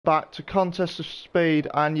back to Contest of Speed,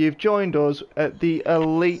 and you've joined us at the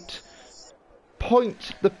elite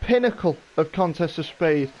point, the pinnacle of Contest of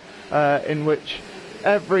Speed, in which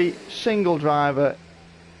every single driver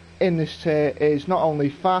in this tier is not only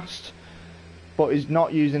fast, but is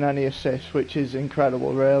not using any assists, which is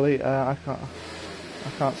incredible, really. I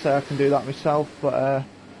can't say I can do that myself, but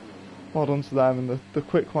well done to them, and the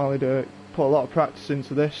quick while they do it. Put a lot of practice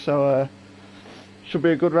into this, so should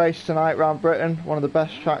be a good race tonight round Britain, one of the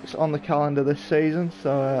best tracks on the calendar this season,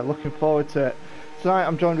 so looking forward to it. Tonight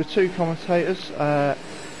I'm joined with two commentators. I'm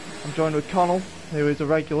joined with Connell, who is a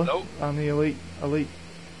regular on the elite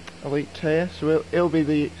tier, so he'll be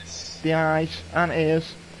the eyes and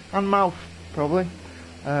ears and mouth probably.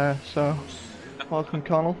 So welcome,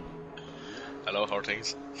 Connell. Hello, how are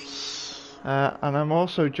things? And I'm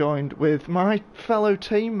also joined with my fellow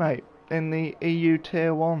teammate in the EU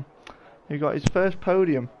Tier 1, who got his first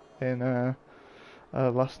podium in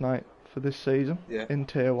last night for this season in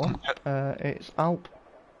Tier 1. It's Alp.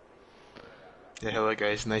 Yeah, hello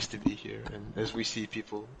guys, nice to be here. And as we see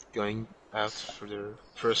people going out for their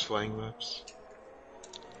first flying laps.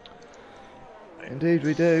 Indeed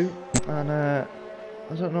we do. And I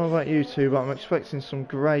don't know about you two, but I'm expecting some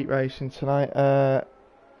great racing tonight.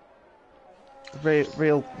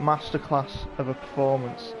 Real masterclass of a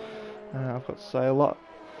performance. I've got to say, a lot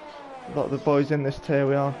of the boys in this tier,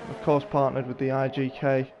 we are of course partnered with the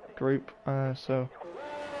IGK group, so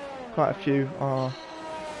quite a few are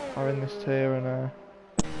in this tier and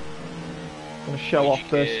going to show off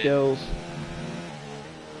their skills.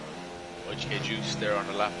 IGK Juice there on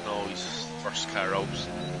the lap now, he's first car out,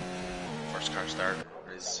 first car starter,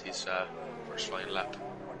 his first flying lap.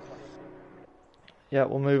 Yeah,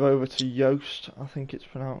 we'll move over to Yost, I think it's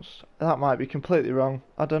pronounced. That might be completely wrong,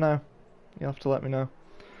 I don't know. You'll have to let me know.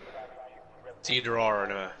 It's either or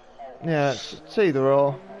anyway. Yeah, it's either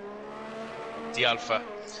or. The Alpha.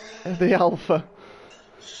 The Alpha.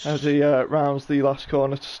 As he rounds the last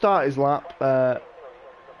corner to start his lap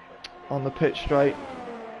on the pit straight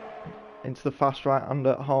into the fast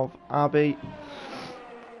right-hander of Abbey,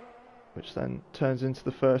 which then turns into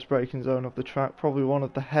the first braking zone of the track, probably one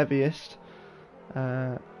of the heaviest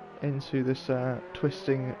into this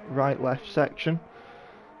twisting right-left section.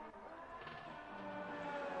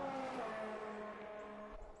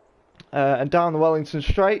 And down the Wellington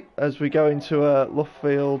Straight as we go into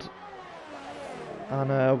Luffield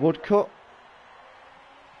and Woodcut.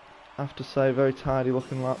 I have to say, very tidy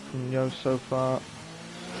looking lap from Yost so far.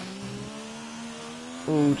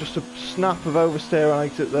 Ooh, just a snap of oversteer on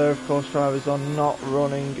exit there. Of course, drivers are not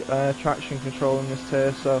running traction control in this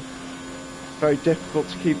tier, so very difficult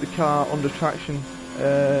to keep the car under traction.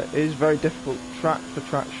 It is very difficult track for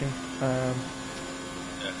traction.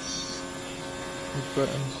 Yes. In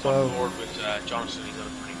Britain, so on board with Johnson, he's on a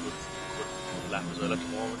pretty good lap as well at the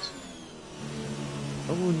moment.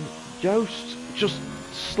 oh, Yost just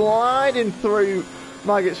sliding through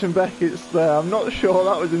Maggots and Beckett's there. I'm not sure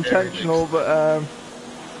that was intentional, but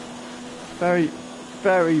very,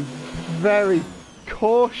 very, very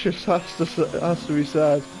cautious has to be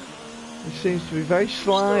said. He seems to be very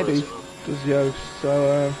slidey, does Yost.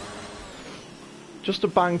 So just a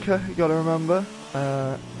banker, you got to remember.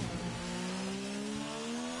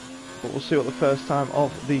 But we'll see what the first time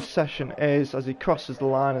of the session is as he crosses the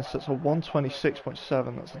line and sets a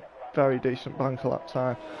 126.7. That's a very decent banker lap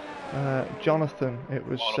time. Jonathan, it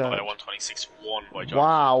was... 126.1 by Jonathan.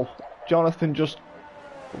 Wow. Jonathan just...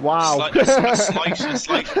 Wow. A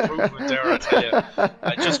slight improvement there, I tell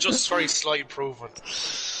you. Just very slight improvement.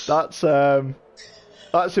 That's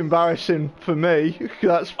embarrassing for me.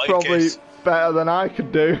 That's probably better than I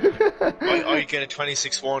could do. I'd get a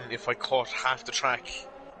 26.1 if I caught half the track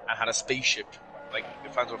and had a spaceship, like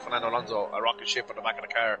if Fernando Alonso, a rocket ship on the back of the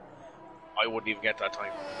car. I wouldn't even get that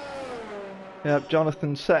time. Yeah,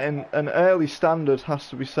 Jonathan setting an early standard, has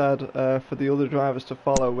to be said, for the other drivers to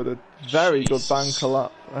follow with a very good banker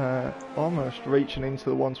lap, almost reaching into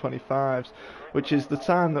the 125s, which is the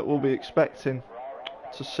time that we'll be expecting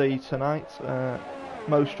to see tonight.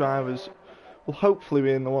 Most drivers will hopefully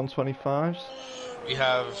be in the 125s. We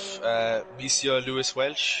have Monsieur Lewis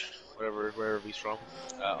Welch, wherever he's from,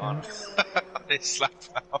 on his lap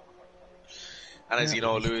now. And as you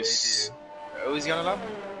know, Lewis, is he on a lap?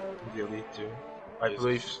 The elite too, I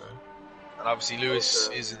believe so. And obviously Lewis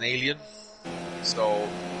is an alien, so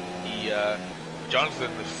he,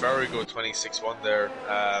 Jonathan, a very good 26.1 there.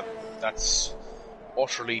 That's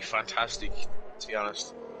utterly fantastic, to be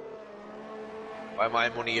honest. By my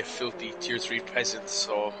money, a filthy tier 3 peasant,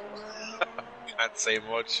 so can't say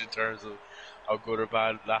much in terms of how good or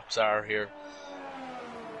bad laps are here.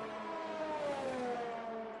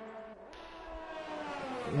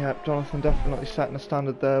 Yeah, Jonathan definitely setting a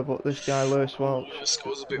standard there, but this guy Lewis Welch Lewis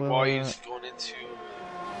goes a bit will, wide going into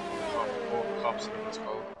cops, I think it's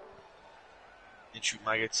called. You shoot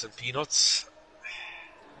maggots and peanuts.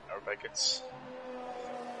 Or Beckett's.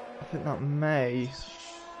 I think that may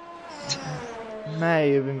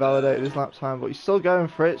have invalidated his lap time, but he's still going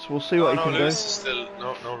for it, so we'll see what he can Lewis do. is still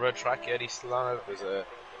no red track yet. He's still on it. There's a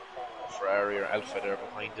Ferrari or Alfa there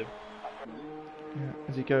behind him. Yeah,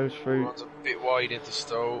 as he goes through. Runs a bit wide into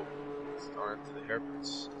Stowe. Or into the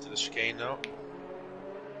hairpins, into the chicane now.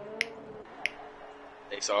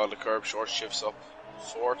 Takes all the curb, short shifts up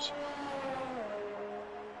fourth.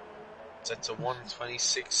 Set to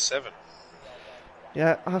 1:26.7.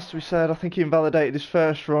 Yeah, it has to be said, I think he invalidated his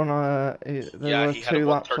first run. There were he had a 2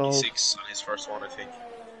 laps old. 1:36 on his first one, I think.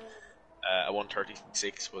 A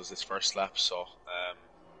 1:36 was his first lap, so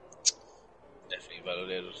definitely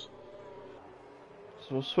invalidated. So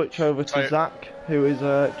we'll switch over to Zach, who is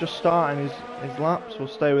just starting his laps. We'll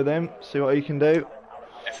stay with him, see what he can do.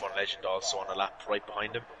 F1 legend also on a lap right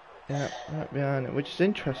behind him. Yeah, right behind it, which is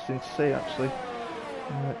interesting to see actually.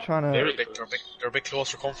 Trying to. They're a bit close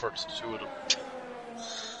for comfort, the two of them.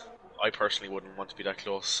 I personally wouldn't want to be that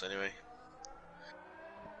close anyway.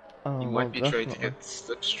 He might be trying to get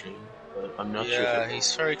slipstream, but I'm not sure. Yeah,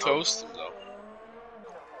 he's very close to them though.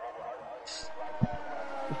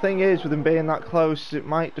 The thing is, with him being that close, it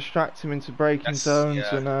might distract him into braking zones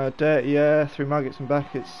and dirty air through maggots and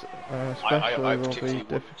Beckett's, especially will be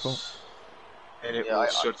difficult. And it will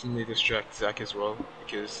certainly distract Zach as well,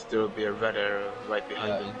 because there will be a red arrow right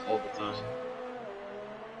behind him all the time.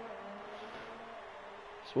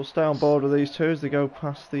 So we'll stay on board with these two as they go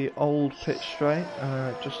past the old pit straight,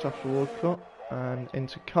 just after Woodcut, and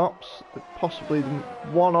into Cops, possibly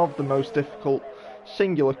one of the most difficult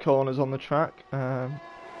singular corners on the track.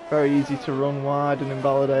 Very easy to run wide and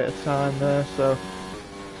invalidate a time there, so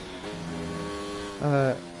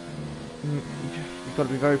you've got to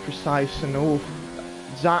be very precise. And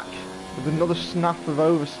Zach with another snap of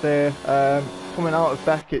oversteer coming out of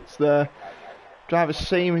Beckett's there. Drivers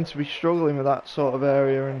seeming to be struggling with that sort of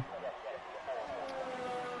area, and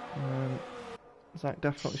Zach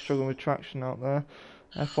definitely struggling with traction out there.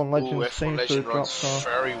 F1 Legend seems to have dropped off.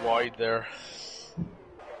 Very wide there.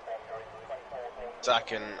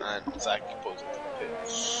 Zach and Zach pulls into the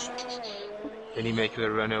pit. Can he make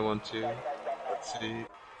the Renault 1-2? Let's see.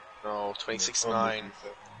 No, 26.9.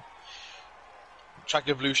 Track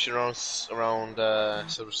evolution around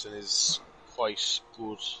Silverstone is quite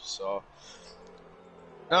good, so.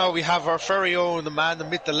 Now we have our very own, the man, the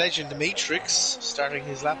myth, the legend, the Matrix, starting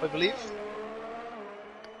his lap, I believe.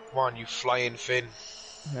 Come on, you flying Finn.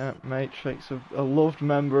 Yeah, Matrix, a loved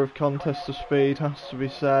member of Contest of Speed, has to be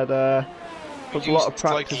said. Puts a lot of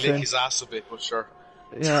practice in. Lick his ass a bit, but sure.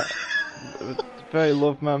 Yeah, very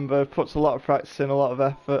loved member, puts a lot of practice in, a lot of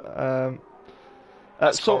effort.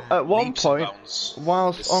 At one point,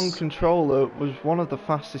 whilst on controller, was one of the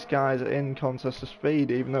fastest guys in Contest of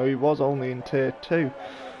Speed, even though he was only in Tier 2.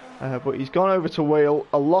 But he's gone over to wheel,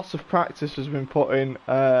 a lot of practice has been put in.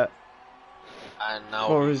 And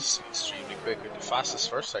now he's extremely quick with the fastest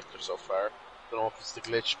first sector so far. I don't know if it's the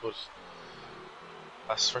glitch, but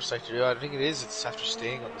fastest first sector, yeah, I think it is. It's after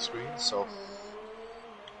staying on the screen, so.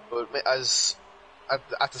 But as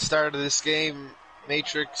at the start of this game,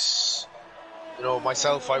 Matrix, you know,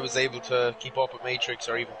 myself, I was able to keep up with Matrix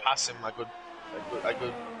or even pass him a good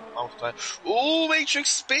amount of time. Oh, Matrix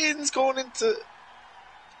spins going into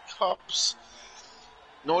Cops.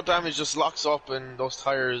 No damage, just locks up, and those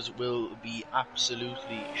tires will be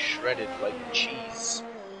absolutely shredded like cheese.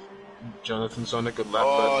 Jonathan's on a good lap.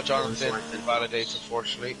 Oh, Jonathan invalidates,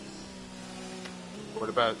 unfortunately. What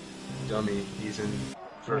about Dummy? He's in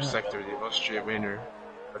first sector, the Austria winner.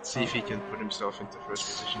 Let's see if he can put himself into first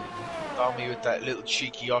position. Dummy with that little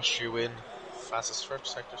cheeky Austria win. Fastest first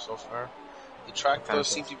sector so far. The track does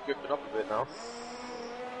seem to be gripping up a bit now.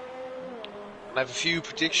 And I have a few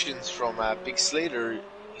predictions from Big Slater.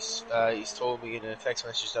 He's told me in a text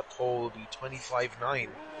message that pole will be 25.9.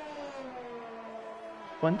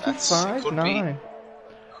 25.9?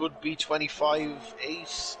 Could be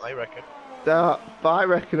 25.8, I reckon. But I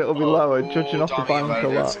reckon it'll be lower, judging off the bank a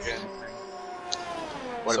lot.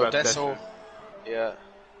 What about Desso? Yeah.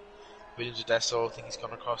 Williams Desso, I think he's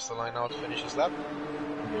going to cross the line now to finish his lap.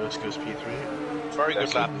 Lewis goes P3. Very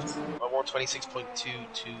good lap. I want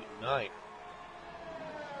 26.229.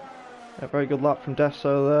 A very good lap from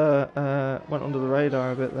Desso there. Went under the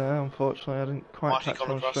radar a bit there, unfortunately. I didn't quite catch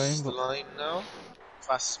him on stream. The line now.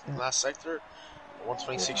 Last sector.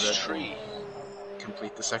 126.3.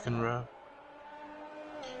 Complete the second row.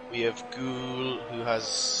 We have Ghoul, who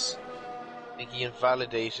has think he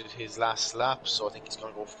invalidated his last lap, so I think he's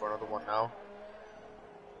going to go for another one now.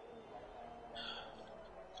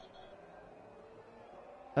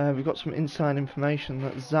 We've got some inside information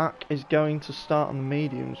that Zach is going to start on the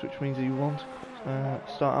mediums, which means he won't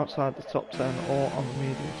start outside the top 10 or on the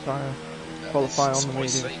medium tyre, qualify on the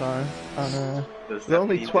medium tyre. And with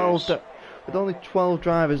only 12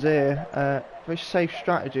 drivers here, very safe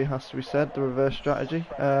strategy, has to be said, the reverse strategy.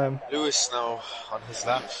 Lewis now on his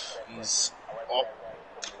lap, he's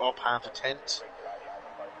up half a tenth,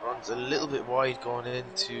 runs a little bit wide going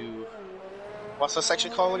into, what's that section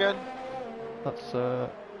called again? That's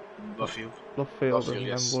Luffield and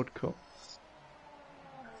yes. then Woodcut,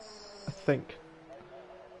 I think.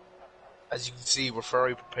 As you can see, we're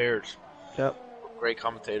very prepared. Yep. Great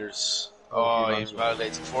commentators. Oh, he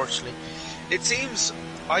invalidates, unfortunately. It seems,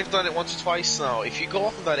 I've done it once or twice now, if you go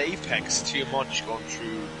up on that apex too much going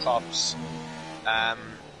through tops,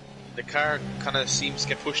 the car kind of seems to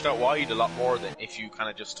get pushed out wide a lot more than if you kind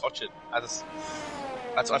of just touch it.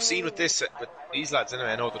 As I've seen with these lads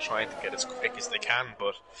anyway, I know they're trying to get as quick as they can,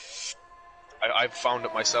 but I've found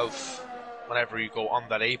it myself, whenever you go on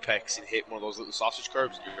that apex and hit one of those little sausage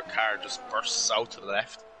curbs, your car just bursts out to the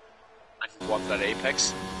left and you go onto that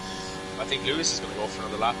apex. I think Lewis is going to go for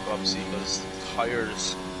another lap, obviously, because the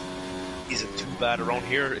tyres isn't too bad around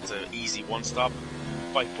here. It's an easy one stop,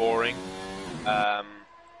 quite boring.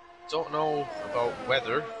 Don't know about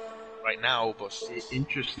weather right now, but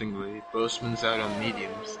interestingly, Boseman's out on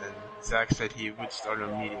mediums, and Zach said he would start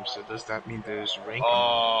on mediums. So does that mean there's rank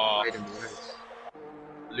on right in the race?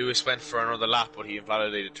 Lewis went for another lap, but he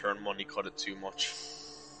invalidated turn 1. He cut it too much.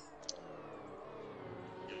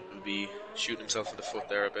 He'll be shooting himself in the foot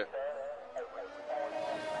there a bit.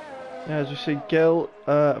 Yeah, as you see, Gil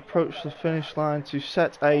approach the finish line to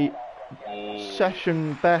set a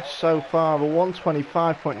session best so far of a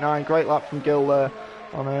 125.9. Great lap from Gil there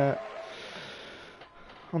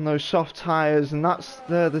on those soft tyres, and that's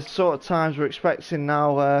the sort of times we're expecting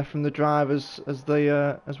now from the drivers as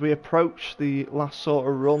we approach the last sort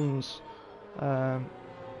of runs. Yeah,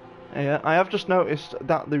 I have just noticed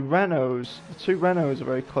that the two Renaults are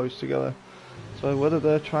very close together, so whether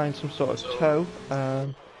they're trying some sort of tow.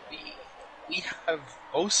 We have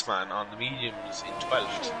Osman on the mediums in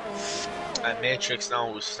 12th, and Matrix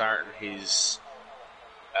now is starting his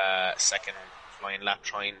second flying lap,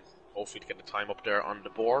 trying hopefully to get the time up there on the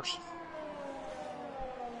board.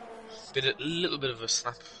 Did a little bit of a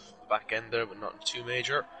snap back end there, but nothing too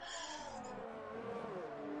major.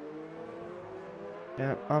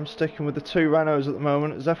 Yeah, I'm sticking with the two Renaults at the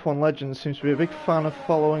moment, as F1 Legends seems to be a big fan of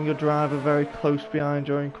following a driver very close behind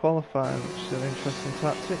during qualifying, which is an interesting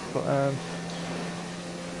tactic. But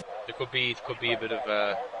there could be a bit of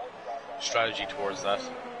a strategy towards that.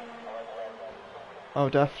 Oh,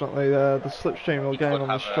 definitely. The slipstream we'll gain on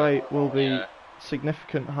the straight will be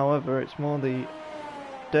significant. However, it's more the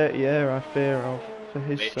dirty air I fear of for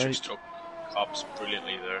his Matrix sake. took cops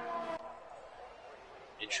brilliantly there.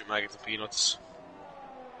 Into maggots and peanuts.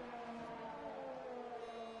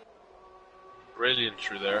 Brilliant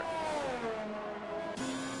through there.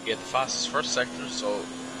 He had the fastest first sector, so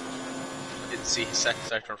I didn't see his second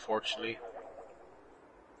sector, unfortunately.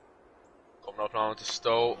 Coming up now into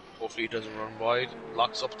Stowe. Hopefully he doesn't run wide.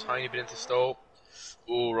 Locks up a tiny bit into Stowe.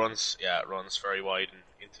 Ooh, runs very wide and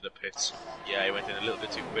into the pits. Yeah, he went in a little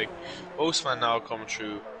bit too quick. Postman now coming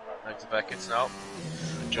through Max Beckett's now.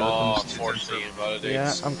 Unfortunately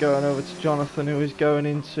invalidates. Yeah, I'm going over to Jonathan, who is going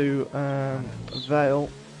into Vale.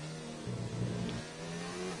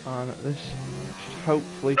 And this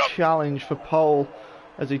hopefully challenge for pole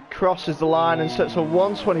as he crosses the line and sets a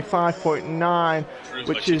 125.9,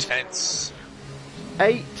 which is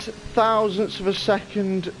 8 thousandths of a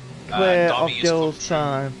second clear of Gill's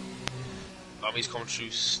time. Dommy's coming through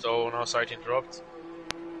Stowe now, sorry to interrupt.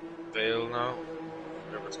 Vale now,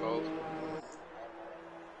 whatever it's called.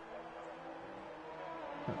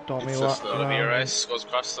 Dommy just out of ERS, goes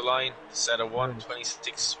across the line, set a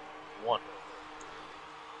 126.1.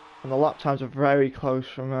 And the lap times are very close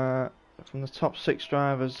from the top 6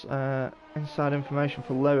 drivers. Inside information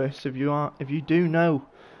for Lewis: if you do know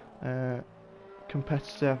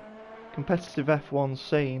competitive F1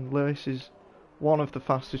 scene, Lewis is one of the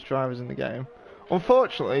fastest drivers in the game.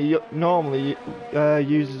 Unfortunately, normally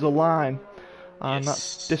uses a line, and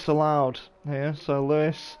that's disallowed here. So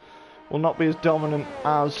Lewis will not be as dominant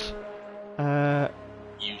as he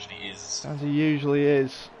usually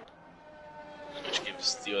is. Which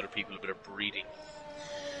gives the other people a bit of breathing.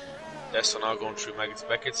 Desto now going through Maggots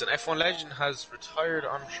Beckett's, and F1 Legend has retired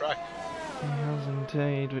on track. He has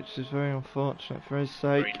indeed, which is very unfortunate for his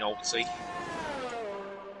sake. Very noteworthy.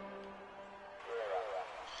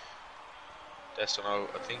 So now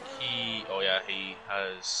I think he. Oh yeah, he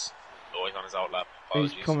has. Oh, he's on his outlap.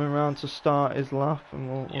 He's Apologies. coming round to start his lap, and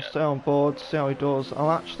we'll Yeah. stay on board, see how he does.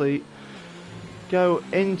 I'll actually go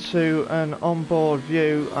into an onboard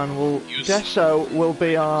view, and Deso will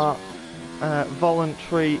be our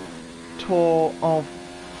voluntary tour of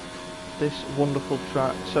this wonderful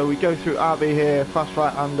track. So we go through Abbey here, fast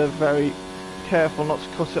right-hander, very careful not to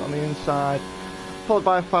cut it on the inside, followed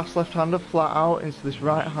by a fast left-hander flat out into this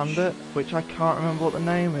right-hander, which I can't remember what the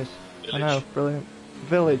name is. Village. I know, brilliant.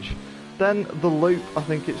 Village. Then the loop, I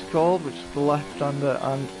think it's called, which is the left-hander,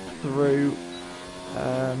 and through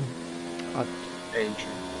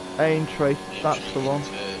Aintree, that's the one.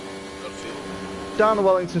 Down the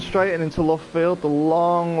Wellington Straight and into Loughfield, the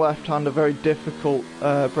long left-hander, very difficult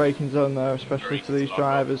braking zone there, especially for these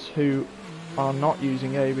drivers who are not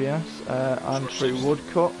using ABS, and through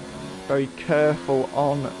Woodcut. Very careful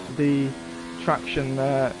on the traction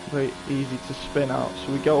there, very easy to spin out.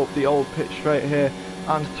 So we go up the old pitch straight here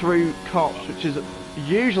and through COS, which is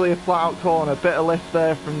usually a flat-out corner, bit of lift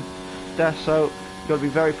there from Deso. You've got to be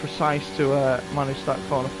very precise to manage that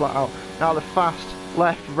corner flat out. Now the fast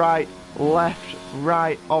left, right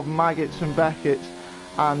of Maggots and Beckett's,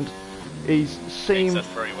 and he's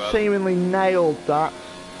seemingly nailed that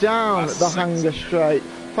down the hanger straight.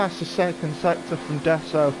 Fastest second sector from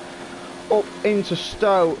Deso. Up into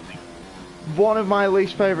Stowe. One of my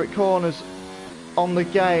least favourite corners on the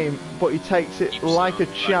game, but he takes it like a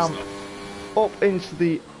champ. Up into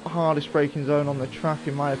the hardest braking zone on the track,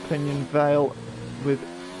 in my opinion, Vale, with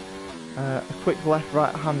a quick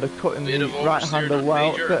left-right-hander cutting the right-hander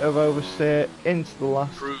well, bit of oversteer into the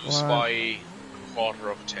last Proves line. by a quarter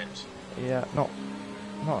of a tenth. Yeah, not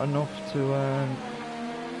enough to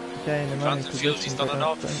gain him any feels he's positions, done I don't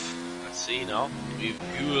enough. think. Let's see now. We've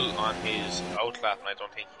Buell on his outlap, and I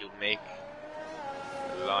don't think he'll make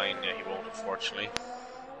the line. Yeah, he won't, unfortunately.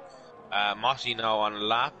 Motti now on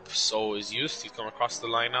lap, so is Used. He's come across the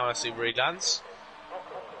line now. Let's see where he lands.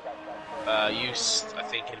 Used, I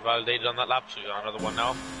think, invalidated on that lap, so he's on another one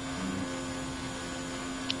now.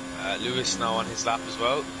 Lewis now on his lap as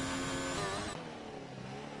well.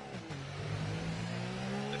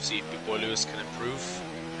 Let's see if Big Boy Lewis can improve.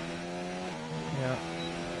 Yeah.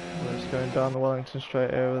 Lewis going down the Wellington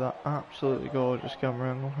Straight here with that absolutely gorgeous camera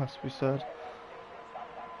angle, has to be said.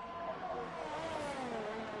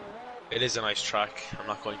 It is a nice track, I'm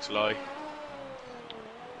not going to lie.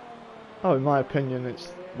 Oh, in my opinion,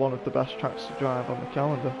 it's one of the best tracks to drive on the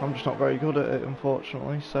calendar. I'm just not very good at it,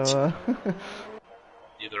 unfortunately, so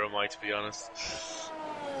Neither am I, to be honest.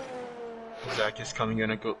 Zach is coming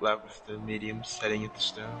in a good lap with the mediums heading into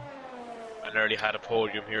Stowe. I nearly had a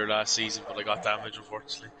podium here last season, but I got damaged,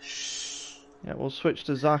 unfortunately. yeah, we'll switch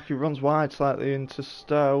to Zach, who runs wide slightly into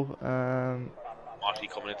Stowe. Motti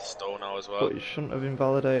coming into Stowe now as well. But he shouldn't have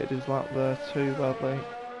invalidated his lap there too badly.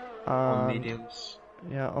 On mediums.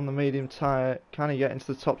 Yeah, on the medium tyre. Can he get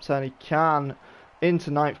into the top 10? He can.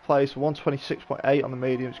 Into 9th place, 126.8 on the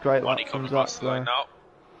mediums. Great lap from Zach the line now.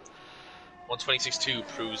 126.2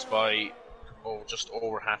 proves by just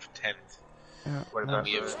over half a tenth. Yeah, What about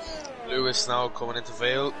We have Lewis now coming into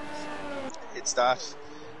Vale. Hits that.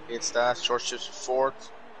 Short shift to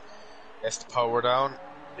fourth. Gets the power down.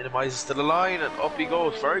 Minimises to the line and up he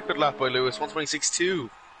goes. Very good lap by Lewis.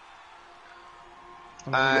 126.2.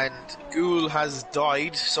 And Gould has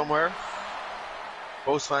died somewhere.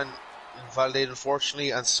 Postman invalidated,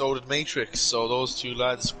 unfortunately, and so did Matrix. So those two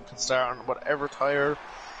lads can start on whatever tyre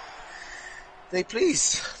they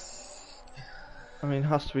please. I mean,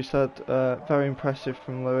 has to be said, very impressive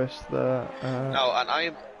from Lewis there. Now, and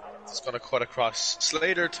I'm just going to cut across.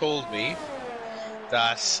 Slater told me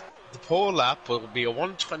that the pole lap will be a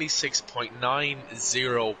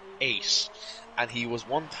 126.908, and he was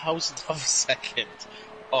 1,000th of a second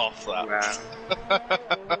off that. Wow.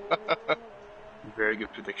 Very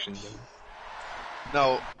good prediction then.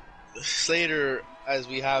 Now, Slater, as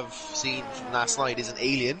we have seen from last night, is an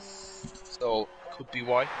alien, so could be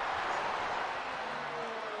why.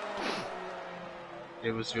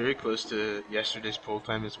 It was very close to yesterday's pole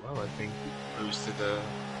time as well. I think close to the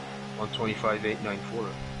 125.894.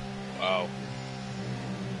 Wow.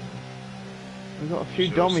 We've got a few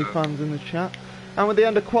Dommy fans in the chat. And with the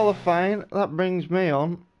end of qualifying, that brings me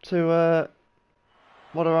on to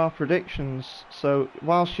what are our predictions. So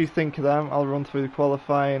whilst you think of them, I'll run through the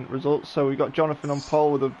qualifying results. So we've got Jonathan on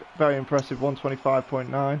pole with a very impressive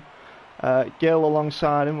 125.9. Gil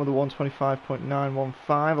alongside him with a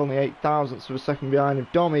 125.915, only 8,000ths of a second behind him.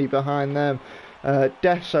 Dommy behind them.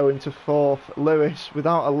 Deso into fourth. Lewis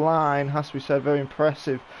without a line, has to be said, very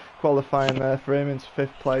impressive qualifying there for him, into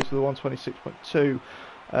fifth place with a 126.2.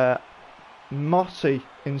 Motti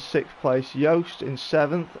in 6th place, Joost in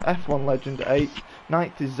 7th, F1 Legend 8th,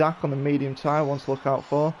 9th is Zach on the medium tyre, one to look out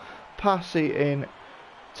for, Passy in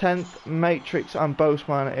 10th, Matrix and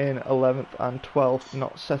Boastman in 11th and 12th,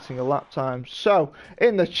 not setting a lap time. So,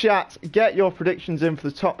 in the chat, get your predictions in for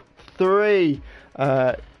the top 3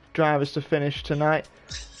 drivers to finish tonight.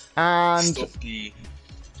 And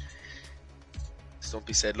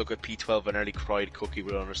Stumpy said, look at P12 and nearly cried. Cookie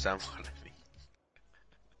will understand what I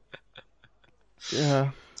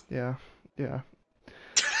mean. Yeah.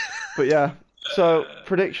 But yeah, so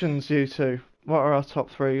predictions, you two. What are our top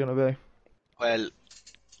 3 going to be? Well,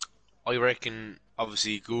 I reckon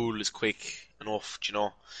obviously Gould is quick enough, you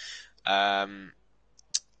know.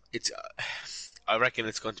 It's I reckon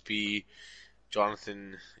it's going to be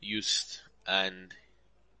Jonathan, Eust, and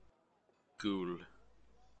Gould.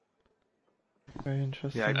 Very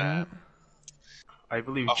interesting. Yeah, I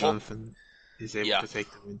believe Jonathan is able to take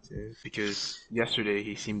the win too, because yesterday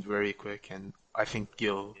he seemed very quick, and I think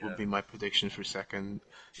Gil would be my prediction for second.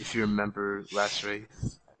 If you remember last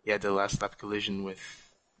race, he had the last lap collision with,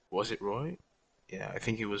 was it Roy? Yeah, I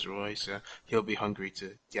think it was Roy, so he'll be hungry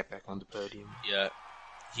to get back on the podium. Yeah,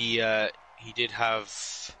 he did have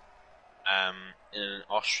in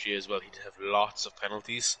Austria as well. He did have lots of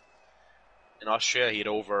penalties. In Austria, he had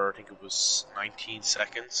over, I think it was 19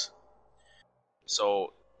 seconds.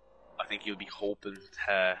 So I think he'll be hoping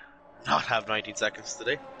to not have 19 seconds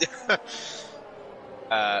today.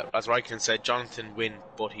 As Raikkonen said, Jonathan win,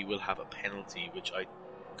 but he will have a penalty, which I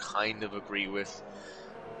kind of agree with.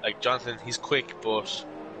 Like, Jonathan, he's quick, but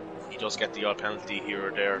he does get the odd penalty here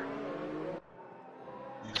or there.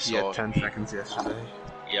 He had 10 seconds yesterday.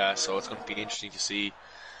 Yeah, so it's going to be interesting to see.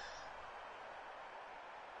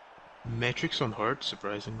 Matrix on hard,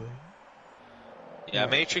 surprisingly. Yeah,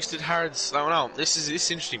 Matrix did hards. No, this is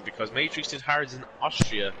interesting because Matrix did hards in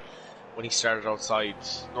Austria when he started outside.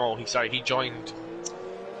 No, he joined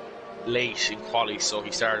late in quali, so he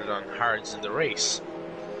started on hards in the race.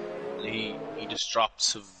 He just dropped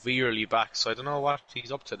severely back, so I don't know what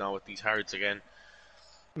he's up to now with these hards again.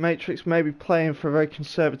 Matrix may be playing for a very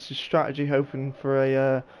conservative strategy, hoping for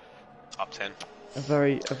a top 10. A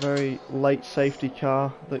very late safety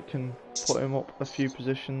car that can put him up a few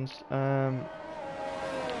positions. But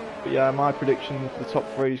yeah, my prediction for the top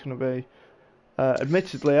 3 is going to be.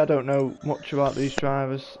 Admittedly, I don't know much about these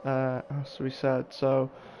drivers, as we said, so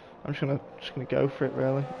I'm just gonna go for it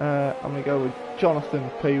really. I'm gonna go with Jonathan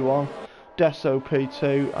P1, Deso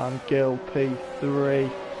P2, and Gil P3.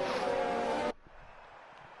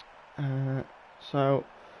 So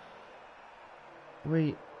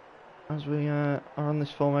as we are on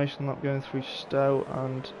this formation lap going through Stowe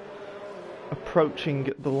and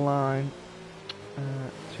approaching the line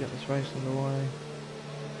to get this race underway.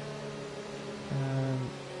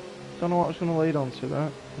 Don't know what I was going to lead on to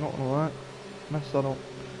there, not going to lie, messed that up.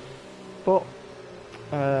 But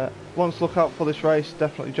one to look out for this race,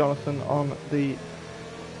 definitely Jonathan on the,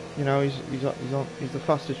 you know, he's the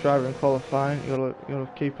fastest driver in qualifying. You gotta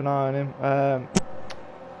keep an eye on him.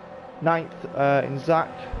 9th in Zach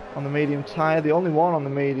on the medium tyre, the only one on the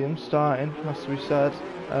medium starting, has to be said,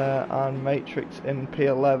 and Matrix in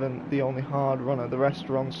P11, the only hard runner. The rest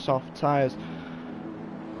are on soft tyres.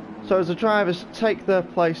 So as the drivers take their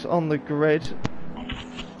place on the grid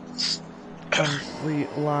and we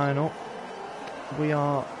line up, we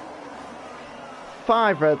are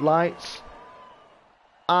 5 red lights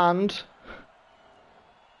and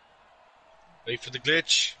wait for the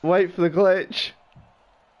glitch. Wait for the glitch.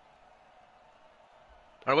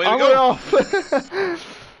 Away we go. Off.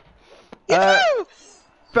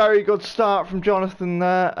 Very good start from Jonathan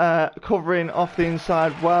there, covering off the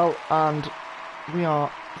inside well, and we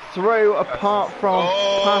are through. Apart from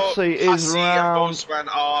Passy is round. Both ran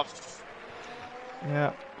off.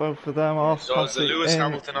 Yeah, both of them off. So is the Lewis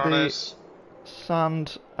Hamilton on it.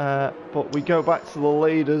 Sand, but we go back to the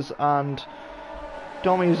leaders, and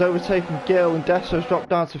Domi has overtaken Gil, and Desso's dropped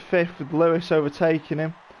down to 5th with Lewis overtaking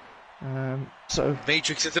him. So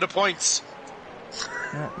Matrix into the points.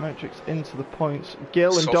 Yeah, Matrix into the points.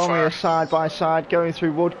 Gil and Domi are side by side going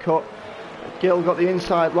through Woodcut. Gil got the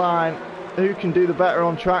inside line. Who can do the better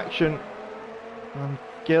on traction? And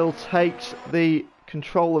Gil takes the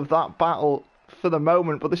control of that battle for the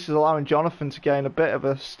moment, but this is allowing Jonathan to gain a bit of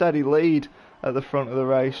a steady lead at the front of the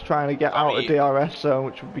race, trying to get out of DRS zone,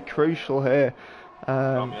 which would be crucial here.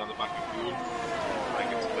 On the back of Gould.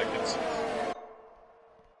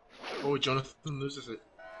 Oh, Jonathan loses it.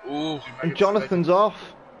 Ooh. And Jonathan's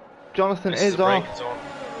off. Jonathan is off. So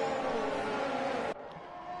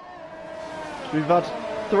we've had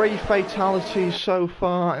 3 fatalities so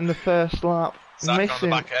far in the first lap. Zach on the missing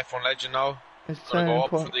back of F1 Legend now. his Gonna turning go up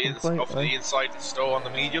for point go for the completely. inside to Stowe on the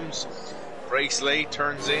mediums. Brakes late,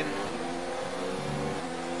 turns in.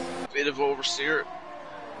 Bit of oversteer.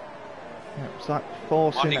 Yep, Zach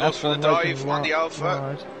forcing Monty goes for the F1 dive Legend on the Alpha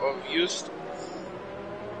wide. of Used.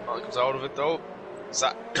 Monty comes out of it though.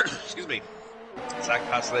 Zach, excuse me. Zach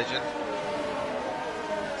past Legend.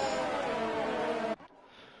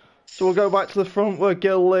 So we'll go back to the front where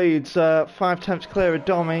Gill leads. 5 attempts clear of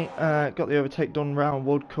Domi. Got the overtake done round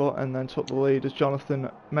Woodcut and then took the lead as Jonathan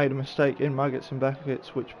made a mistake in Maggots and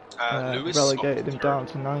Beckett's, which Lewis relegated him down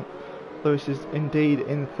to 9th. Lewis is indeed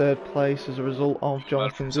in 3rd place as a result of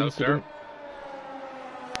Jonathan's incident.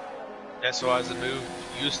 So as it moved,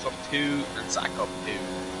 Used up 2 and Zach up 2.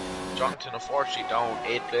 Jonathan unfortunately down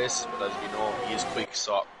 8 places, but as we know, he is quick.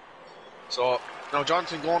 So now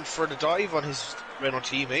Jonathan going for the dive on his Renault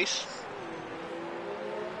teammate.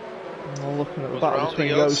 We're looking at the battle between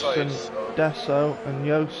Yost and Desso, and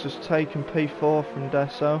Yost has taken P4 from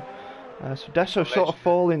Desso. So Desso sort of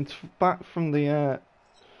falling back from the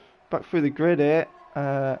back through the grid here.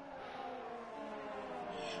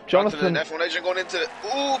 Jonathan. F1 Legend going into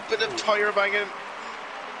bit of tyre banging.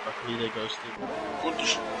 Luckily they ghosted. Good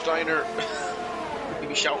Steiner.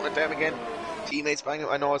 Maybe shouting at them again. Teammates banging.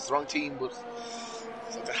 I know it's the wrong team, but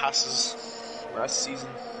it's like the Hasses last season.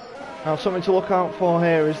 Now something to look out for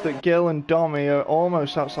here is that Gill and Domi are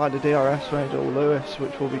almost outside the DRS range of Lewis,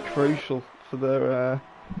 which will be crucial for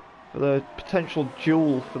their potential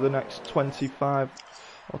duel for the next 25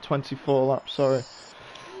 or 24 laps. Sorry.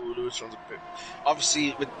 Ooh, Lewis runs a bit.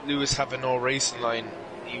 Obviously, with Lewis having no racing line,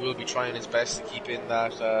 he will be trying his best to keep in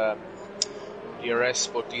that DRS.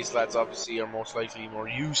 But these lads obviously are most likely more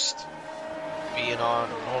used to being on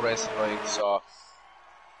no racing line. So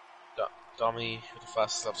Domi with the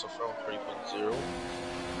fastest lap so far on 3.0.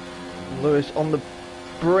 Lewis on the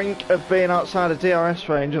brink of being outside of DRS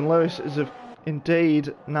range, and Lewis is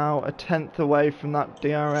indeed now a 10th away from that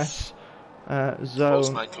DRS zone.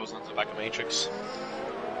 Postman closing onto the back of Matrix.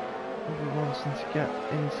 He wants him to get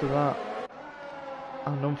into that,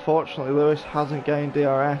 and unfortunately Lewis hasn't gained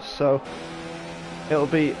DRS, so it'll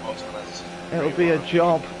be a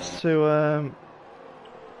job to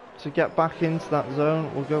get back into that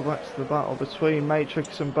zone. We'll go back to the battle between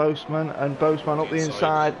Matrix and Boastman, and Boastman up the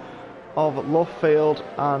inside of Lovefield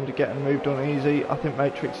and getting the move done easy. I think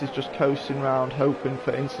Matrix is just coasting round, hoping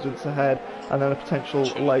for incidents ahead and then a potential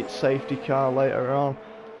late safety car later on.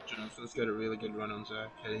 Jonathan's got a really good run on Zach,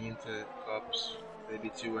 heading into Cops,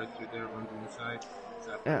 maybe 2 right through there on the inside.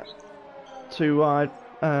 Yeah, 2 wide.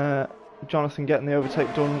 Jonathan getting the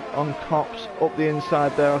overtake done on Cops up the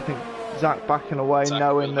inside there. I think Zach backing away, Zach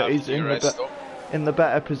knowing that he's in the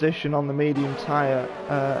better position on the medium tyre.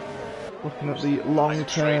 Looking at the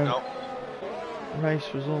long-term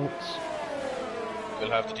race results.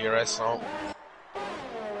 We'll have the DRS now.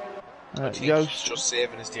 I think he's just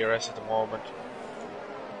saving his DRS at the moment.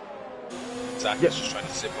 Zach is just trying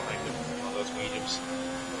to sit behind him on those mediums.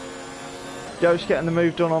 Yost getting the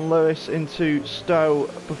move done on Lewis into Stowe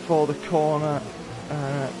before the corner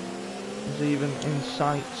is even in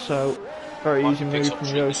sight, so very easy move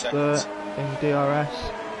from Yost there in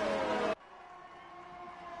DRS.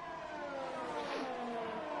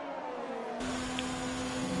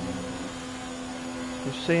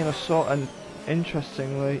 We've seen a sort of,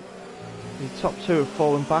 interestingly, the top 2 have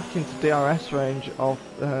fallen back into DRS range of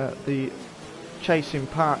the chasing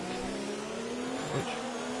pack, which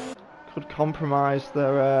could compromise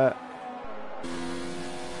their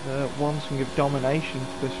wanting of domination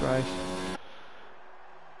for this race.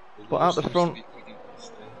 But at the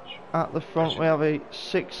front we have a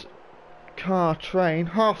 6-car train.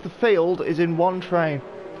 Half the field is in one train.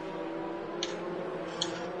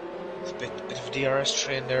 Bit of a DRS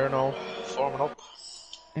train there now, forming up.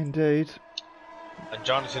 Indeed. And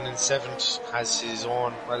Jonathan in 7th has his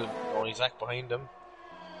own, well, only Zach behind him.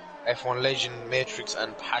 F1 Legend, Matrix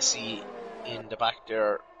and Passy in the back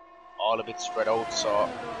there, all a bit spread out. So,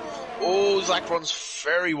 Zach runs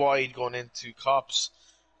very wide going into Cops.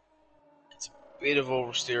 It's a bit of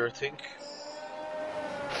oversteer, I think.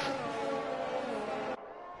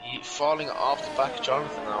 Falling off the back of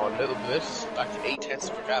Jonathan now a little bit, back to 8 tenths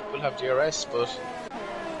per gap. We'll have DRS, but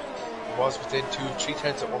it was within 2-3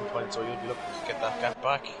 tenths at one point, so you'll be looking to get that gap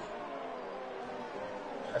back.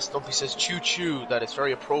 As Stumpy says, choo choo, that is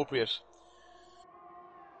very appropriate.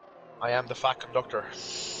 I am the fat conductor.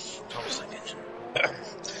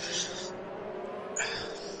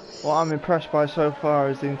 What I'm impressed by so far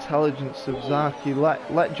is the intelligence of Zach. He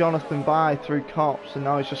let Jonathan by through Cops, and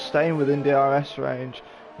now he's just staying within DRS range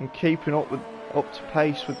and keeping up with up to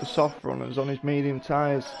pace with the soft runners on his medium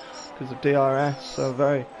tyres because of DRS. So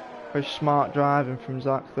very, very smart driving from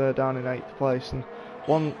Zach there down in 8th place, and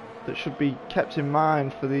one that should be kept in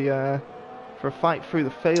mind for the for a fight through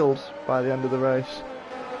the field by the end of the race.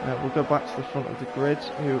 We'll go back to the front of the grid,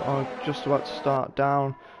 who are just about to start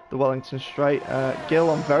down the Wellington Straight. Gill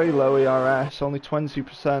on very low ERS, only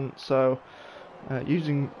 20%, so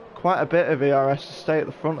using quite a bit of ERS to stay at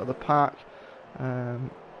the front of the pack.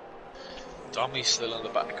 Dommy's still on the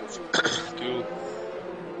back of Gould.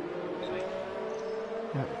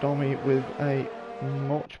 Yeah, Dommy with a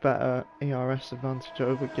much better ERS advantage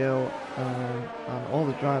over Gill, and all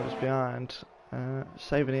the drivers behind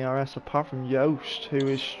saving ERS apart from Yost, who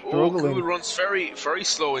is struggling. Gould runs very, very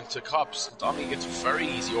slow into cops, and Dommy gets a very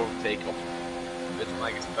easy overtake up with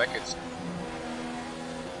Magus and Beckett.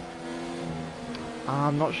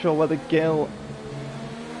 I'm not sure whether Gill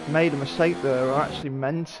made a mistake there or actually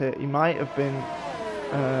meant it. He might have been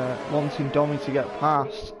wanting Dommy to get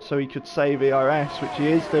past so he could save ERS, which he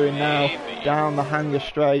is doing now down the hanger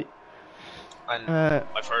straight. And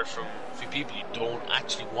I've heard from a few people you don't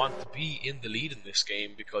actually want to be in the lead in this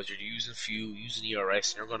game because you're using fuel, using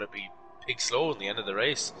ERS, and you're going to be pig slow in the end of the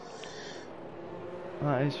race.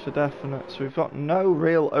 That is for definite. So we've got no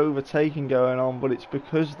real overtaking going on, but it's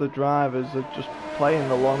because the drivers are just playing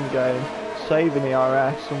the long game, saving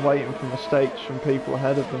ERS and waiting for mistakes from people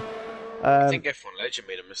ahead of them. I think F1 Legend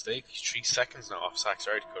made a mistake. He's 3 seconds now off Zach.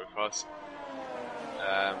 Sorry to cut across.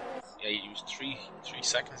 Yeah, he used 3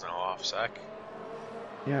 seconds now off Zach.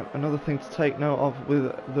 Yeah, another thing to take note of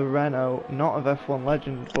with the Renault, not of F1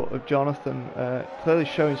 Legend, but of Jonathan, clearly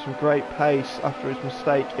showing some great pace after his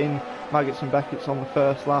mistake in Maggots and Beckett's on the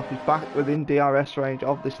first lap. He's back within DRS range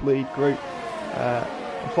of this lead group.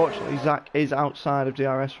 Unfortunately, Zach is outside of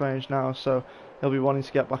DRS range now, so he'll be wanting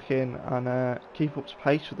to get back in and keep up to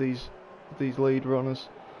pace with these lead runners.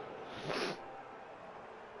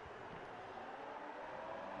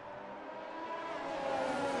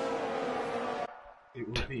 It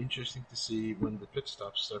will be interesting to see when the pit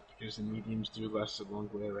stops start, because the mediums do last a long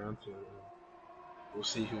way around here. We'll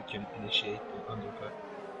see who can initiate the undercut.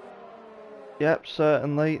 Yep,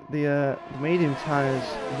 certainly. The medium tyres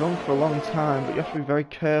run for a long time, but you have to be very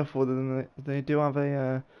careful with them. They do have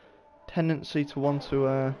a tendency to want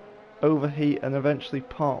to overheat and eventually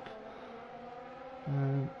pop.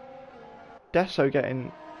 Desso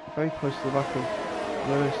getting very close to the back of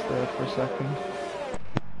Lewis there for a second.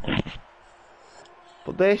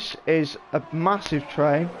 But this is a massive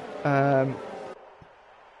train. They're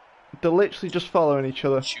literally just following each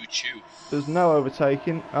other. Choo choo. There's no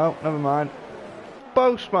overtaking. Oh, never mind.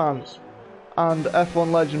 Boastman and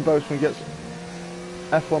F1 Legend. Boastman gets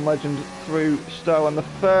F1 Legend through Stowe, and the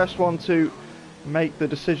first one to make the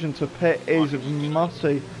decision to pit is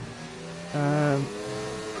Motti.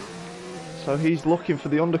 So he's looking for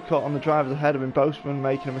the undercut on the drivers ahead of him. Boastman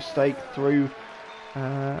making a mistake through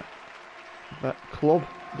that club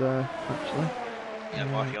there, actually. Yeah,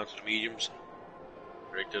 Motti onto the mediums.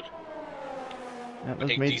 Very good. Yeah, I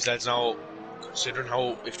think these lads now, considering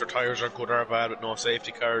how, if their tyres are good or bad with no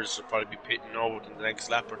safety cars, they'll probably be pitting now within the next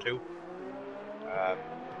lap or two.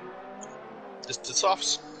 Just the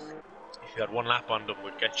softs, if you had 1 lap on them,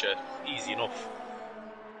 would get you easy enough,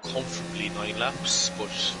 comfortably 9 laps,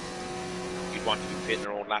 but you'd want to be pitting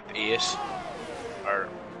around lap 8 or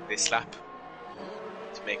this lap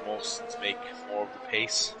to make more of the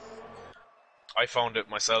pace. I found it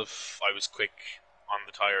myself. I was quick on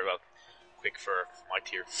the tyre, well, quick for my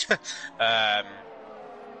tier,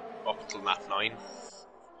 up until lap 9.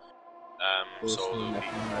 So imagine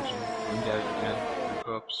going down again. The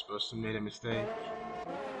cups, Boston made a mistake.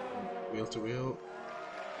 Wheel to wheel,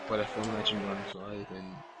 but F1 Legend runs wide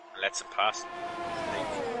and lets him pass.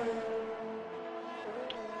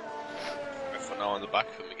 F1 now on the back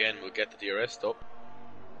of him again. We'll get the DRS up.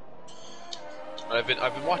 I've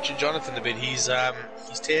been watching Jonathan a bit. He's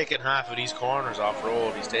taken half of these corners off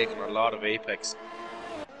road. He's taken a lot of apex.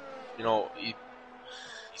 You know, he's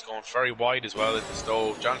going very wide as well at the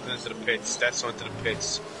stove. Jonathan into the pits, Stesso into the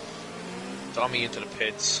pits, Tommy into the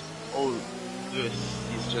pits. Oh, good.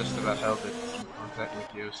 He's just about held it in contact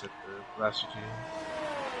with Yos at the last routine.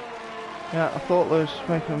 Yeah, I thought Lewis was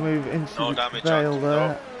making a move into no the damage veil on there.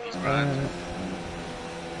 No, he's grand.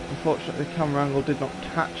 Unfortunately, the camera angle did not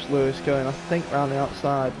catch Lewis going, I think, round the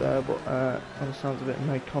outside there, but by the sounds of it, he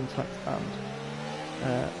made contact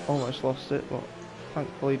and almost lost it, but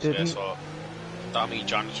thankfully didn't. So, Tommy,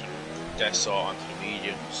 Jonathan, Desso onto the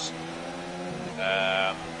mediums.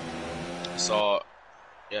 So,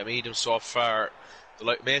 yeah, mediums so far. The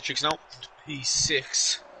light matrix now,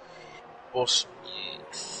 P6, but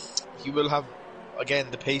he will have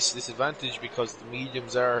again, the pace disadvantage because the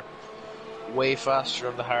mediums are way faster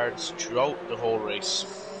on the hards throughout the whole race.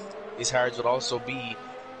 His hards would also be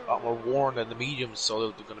a lot more worn than the mediums, so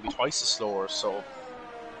they're going to be twice as slower. So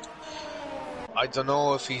I don't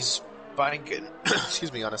know if he's banking,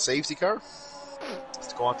 excuse me, on a safety car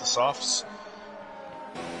to go on to softs,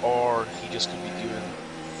 or he just could be doing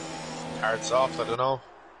hard soft. I don't know.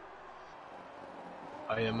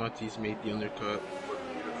 Ayamati's made the undercut work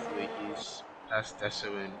beautifully. He's past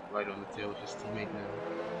Deso and right on the tail of his teammate now.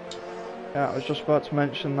 Yeah, I was just about to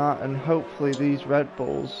mention that, and hopefully these Red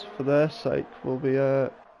Bulls, for their sake, will be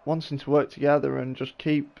wanting to work together and just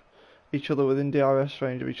keep each other within DRS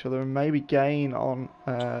range of each other, and maybe gain on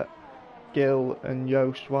Gil and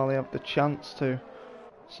Joost while they have the chance to.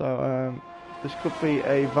 So this could be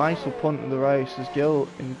a vital point in the race as Gil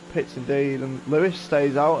in pits indeed, and Lewis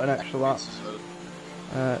stays out an extra lap.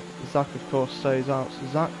 Zach of course stays out, so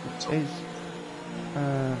Zach is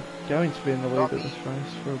going to be in the lead of this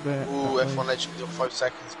race for a bit. Ooh, F1 Legend up 5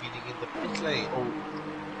 seconds beating in the pit lane. Oh,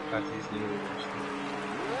 that is nearly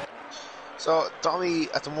So Tommy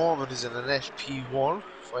at the moment is in an FP1,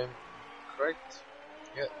 if I'm correct.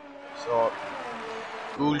 Yeah. So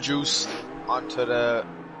Ghoul Juice onto the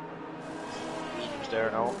mediums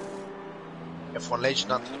there now. F1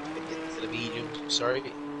 Legend onto the mediums,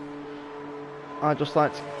 sorry. I'd just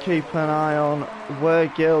like to keep an eye on where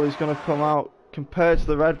Gil is going to come out. Compared to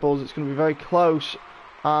the Red Bulls, it's going to be very close,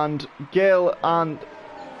 and Gil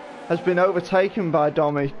has been overtaken by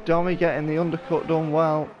Domi. Domi getting the undercut done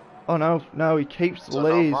well. Oh no, he keeps the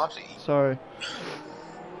lead. Sorry,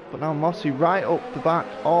 but now Motti right up the back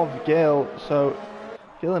of Gil. So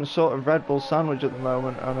Gil in a sort of Red Bull sandwich at the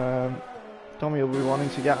moment, and Domi will be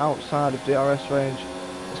wanting to get outside of DRS range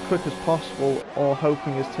as quick as possible, or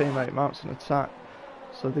hoping his teammate mounts an attack,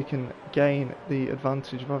 so they can gain the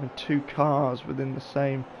advantage of having two cars within the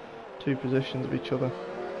same two positions of each other.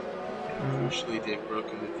 Usually they've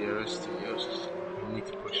broken the DRS to Yost. You'll need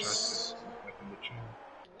to push us back in the train.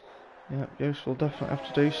 Yeah, Yost will definitely have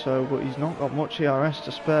to do so, but he's not got much ERS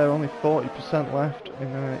to spare, only 40% left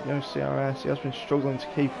in Yost ERS. He has been struggling to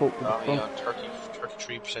keep up with the front. On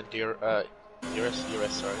 33%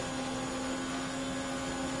 DRS, sorry.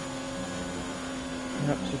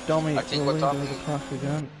 Yep, so Domi I think will what lead the pack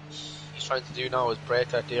again. He's trying to do now is break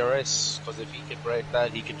that DRS, because if he can break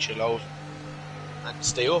that, he can chill out and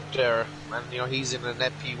stay up there. And you know, he's in an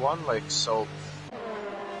FP1, like, so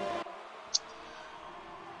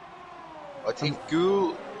I think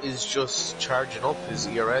Ghoul is just charging up his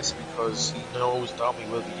ERS because he knows Domi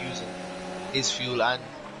will be using his fuel and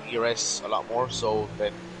ERS a lot more so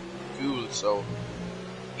than Ghoul, so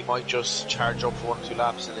he might just charge up for 1-2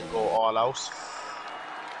 laps and then go all out.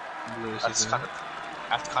 That's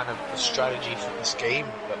kind of the strategy for this game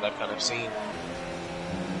that I've kind of seen.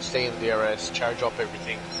 Stay in the DRS, charge up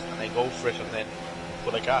everything, and then go for it, and then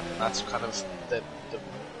put a gap. And that's kind of the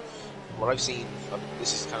what I've seen.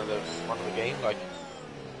 This is kind of the fun of the game. Like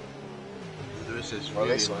Lewis is really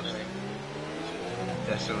lost.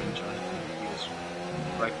 Deso and Jonathan, he was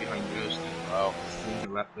right behind Lewis. Wow. The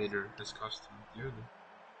lap later has cost him dearly.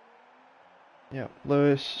 Yeah,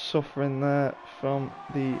 Lewis suffering there from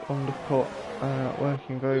the undercut,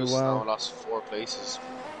 working very Lewis well. now lost 4 places.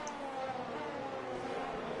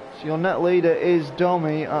 So your net leader is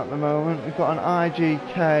Domi at the moment. We've got an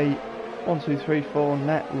IGK 1, 2, 3, 4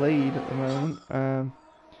 net lead at the moment.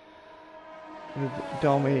 With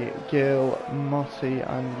Domi, Gil, Motti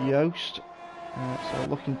and Joost. So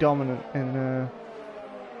looking dominant in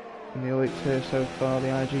the elite tier so far, the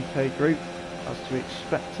IGK group, as to be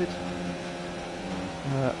expected.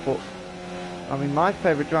 But I mean, my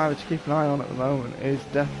favourite driver to keep an eye on at the moment is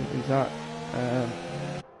definitely Zach.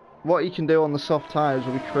 What he can do on the soft tyres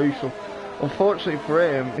will be crucial. Unfortunately for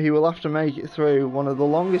him, he will have to make it through one of the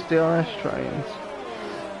longest DRS trains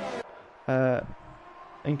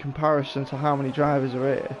in comparison to how many drivers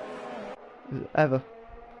are here ever,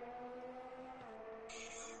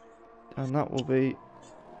 and that will be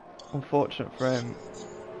unfortunate for him.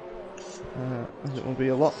 As it will be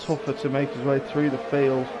a lot tougher to make his way through the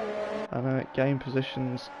field and gain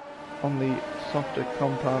positions on the softer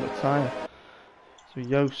compound tyre. So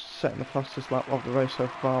Joost setting the fastest lap of the race so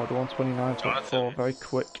far with 1:29.4, very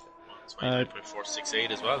quick.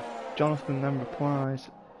 29.468 as well. Jonathan then replies,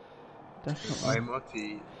 definitely.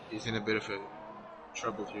 Ayamati is in a bit of a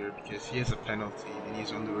trouble here because he has a penalty and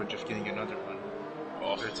he's on the verge of getting another one.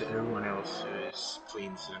 Compared to everyone else who is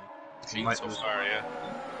clean, so he might so lose. far, yeah.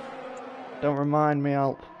 Don't remind me,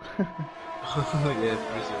 Alp. Yeah,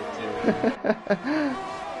 Brazil too.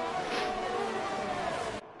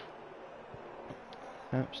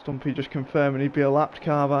 Stumpy just confirming he'd be a lapped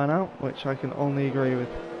car by now, which I can only agree with.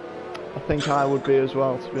 I think I would be as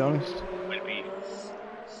well, to be honest. I'm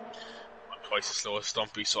twice as slow as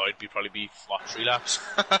Stumpy, so I'd probably be, what, 3 laps?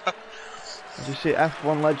 As you see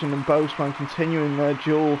F1 Legend and Boastman continuing their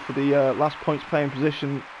duel for the last points playing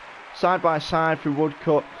position, side by side through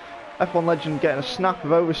Woodcut. F1 Legend getting a snap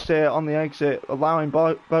of oversteer on the exit, allowing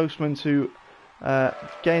Boastman to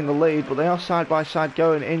gain the lead, but they are side by side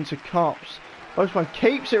going into Cops. Boastman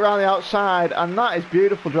keeps it around the outside, and that is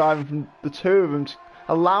beautiful driving from the two of them,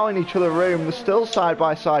 allowing each other room. They're still side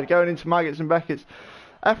by side going into Maggots and Beckett's.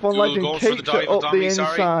 F1 Legend keeps it up the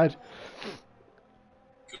inside.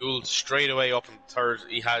 Gould straight away up in third.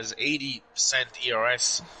 He has 80%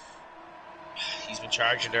 ERS. He's been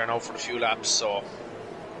charging there now for a few laps, so.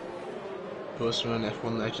 Boastman and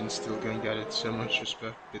F1 Legend still going to get it. So much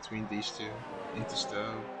respect between these two. Into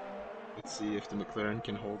Stowe. Let's see if the McLaren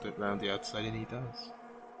can hold it round the outside, and he does.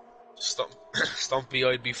 Stumpy,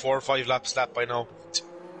 I'd be 4 or 5 laps lap by now.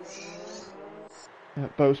 Yeah,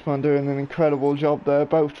 Boastman doing an incredible job there.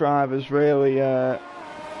 Both drivers really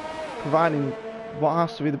providing what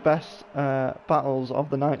has to be the best battles of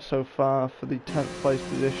the night so far for the 10th place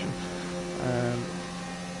position.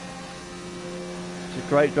 It's a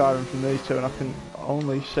great driving from these two, and I can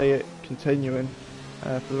only see it continuing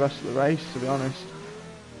for the rest of the race, to be honest.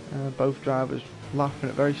 Both drivers laughing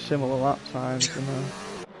at very similar lap times,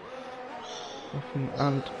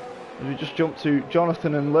 and as we just jump to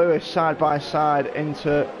Jonathan and Lewis side by side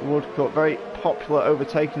into Woodcut, very popular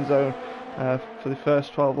overtaking zone for the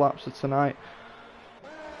first 12 laps of tonight.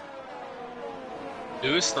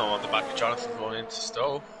 Lewis now on the back of Jonathan going into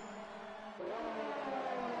Stowe.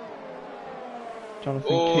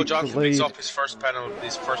 Jonathan picks up his first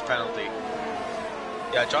penalty.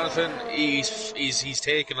 Yeah, Jonathan, he's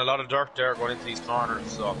taking a lot of dirt there going into these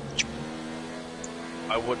corners, so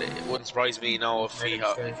it wouldn't surprise me now if he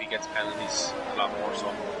gets penalties a lot more.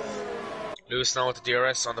 So Lewis now with the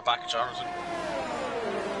DRS on the back of Jonathan.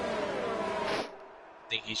 I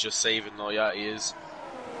think he's just saving though. Yeah, he is.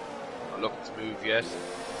 Not looking to move yet.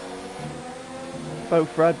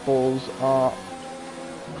 Both Red Bulls are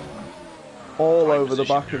all over the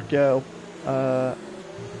back of Gale.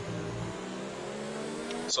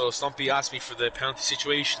 So Stumpy asked me for the penalty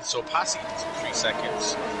situation, so passing to 3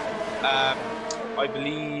 seconds. I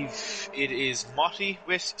believe it is Motti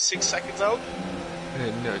with 6 seconds out.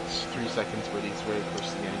 No, it's 3 seconds, but he's very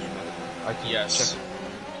close to the end. I can check it.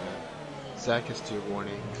 Zach has 2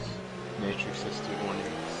 warnings. Matrix has 2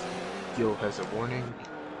 warnings. Gil has a warning.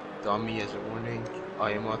 Dami has a warning.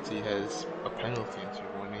 Ayamati has a penalty and 2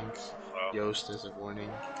 warnings. Wow. Yost has a warning.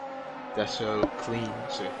 Deso clean,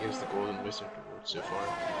 so he has the Golden Wizard Award so far.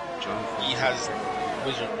 Jonathan, he has the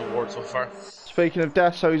Wizard Award so far. Speaking of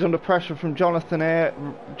Deso, he's under pressure from Jonathan here.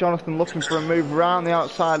 Jonathan looking for a move around the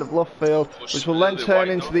outside of Luffield, which will then turn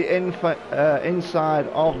into the inside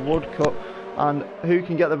of Woodcut. And who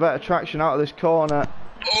can get the better traction out of this corner?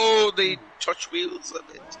 Oh, they touch wheels a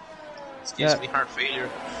bit. This gives me heart failure.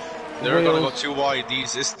 They're going to go too wide.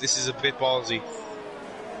 This is a bit ballsy.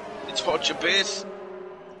 They touch a bit.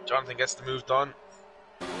 Jonathan gets the move done.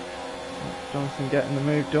 Jonathan getting the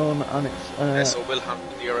move done, and it's so will handle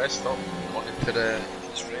the DRS though, going into the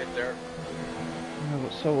straight there. Yeah,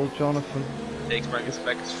 but so will Jonathan. Takes Magnus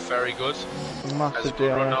back, it's very good. Massive Has a good DRS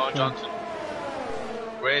run now on Jonathan.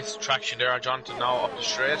 Great traction there on Jonathan now up the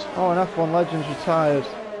straight. Oh, and F1 Legends retired.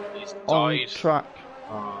 He's on died. Track.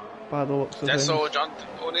 By the looks of things. So Jonathan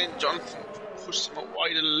going in. Jonathan pushed him out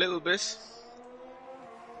wide a little bit.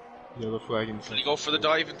 Yellow flag in the Will he go for the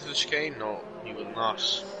dive into the chicane? No, he will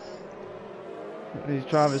not. These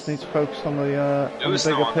drivers need to focus on the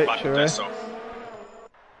bigger picture,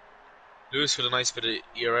 Lewis with a nice bit of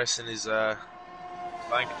ERS in his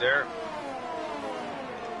bank there.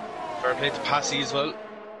 Fair play to Passy as well.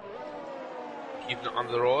 Keeping it on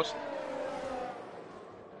the road.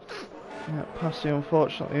 Yeah, Passy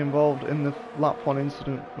unfortunately involved in the lap 1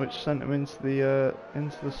 incident, which sent him into the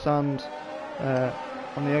sand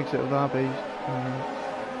on the exit of Abbey.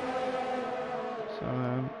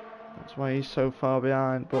 That's why he's so far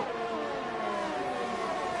behind, but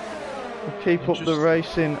we'll keep up the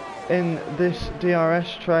racing in this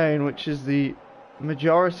DRS train, which is the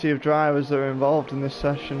majority of drivers that are involved in this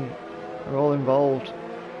session are all involved,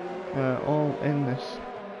 all in this.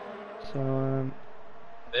 So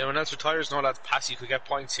anyone else retires? No, that's Passy could get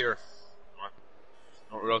points here.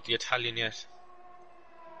 Not rule out the Italian yet.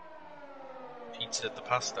 Pizza at the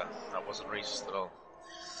pasta. That wasn't racist at all.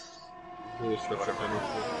 Lewis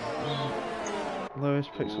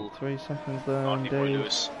picks up 3 seconds there indeed.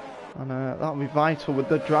 Lewis. and that'll be vital with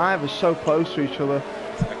the drivers so close to each other.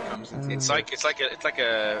 It's like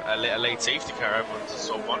a late safety car. Everyone's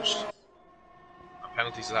so bunched. And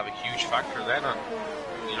penalties will have a huge factor then on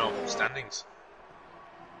standings.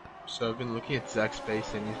 So I've been looking at Zach's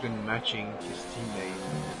pace and he's been matching his teammate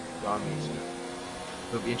Rami. So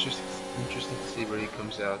it'll be interesting to see where he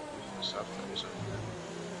comes out with the soft tires on.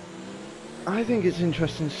 I think it's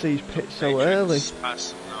interesting to see his pit so early.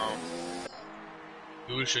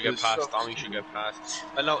 Gould should get past, Domi should get past.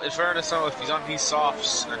 Well, no, in fairness, now, if he's on these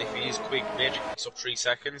softs and if he is quick, Matrix picks up 3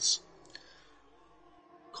 seconds.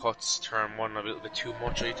 Cuts turn 1 a little bit too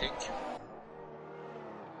much, I think.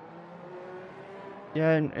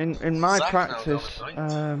 Yeah, in my practice,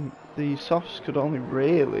 the softs could only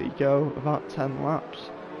really go about 10 laps.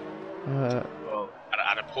 Well,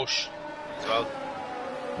 at a push as well.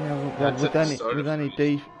 Yeah, well,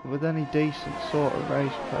 with any decent sort of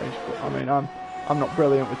race pace, but I mean, I'm not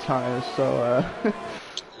brilliant with tyres, so.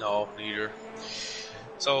 No, neither.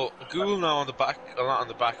 So Gould now on the back, a lot on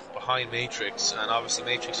the back behind Matrix, and obviously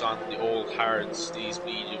Matrix on the old hards, these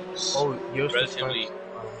mediums. Oh, relatively.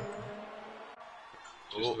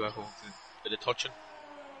 Bit of touching.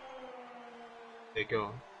 There you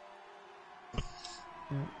go.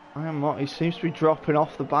 Yeah, he seems to be dropping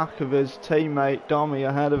off the back of his teammate Domi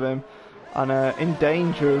ahead of him, and in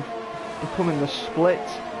danger of becoming the split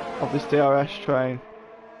of this DRS train.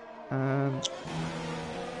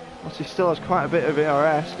 He still has quite a bit of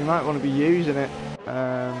DRS. He might want to be using it.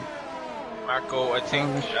 Marco, I think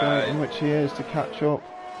on the straight in which he is to catch up.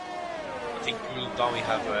 I think Gould and Domi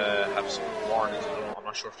have some warnings. I'm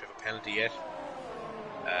not sure if they have a penalty yet.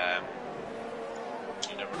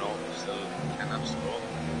 You never know. Still 10 laps to go.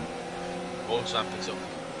 Ozan picks up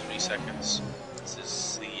 3 seconds. This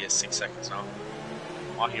is the 6 seconds now.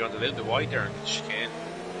 You're on a little bit wide there in the chicane.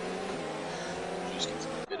 Just gets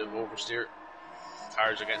a bit of oversteer.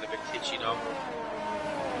 Tires are getting a bit hitchy now.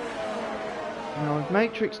 Now, if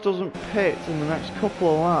Matrix doesn't pit in the next couple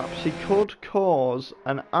of laps, he could cause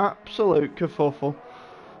an absolute kerfuffle.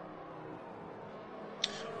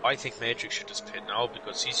 I think Matrix should just pit now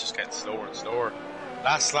because he's just getting slower and slower.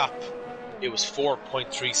 Last lap, it was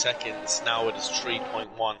 4.3 seconds. Now it is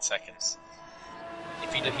 3.1 seconds.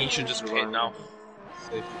 If he should just pit now.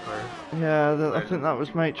 Yeah, I think that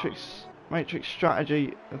was Matrix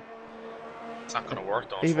strategy. It's not going to work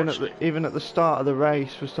though. Even at the start of the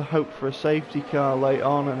race was to hope for a safety car late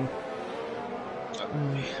on, and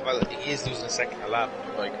well, he is losing a second a lap.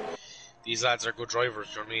 Like, these lads are good drivers.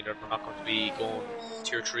 Do you know what I mean? They're not going to be going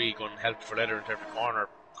tier 3, going hell for leather into every corner,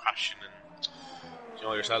 crashing and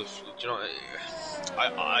yourself.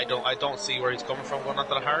 I don't see where he's coming from going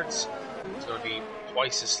onto the hards. It's going to be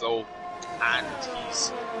twice as slow, and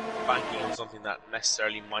he's banking on something that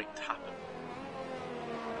necessarily might happen.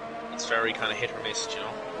 It's very kind of hit or miss,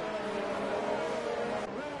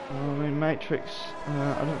 I mean, Matrix,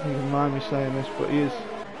 I don't think he'll mind me saying this, but he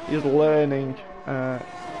is learning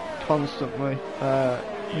constantly,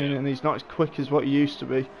 and he's not as quick as what he used to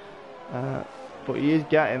be, but he is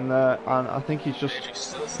getting there, and I think he's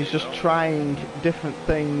just trying different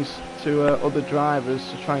things to other drivers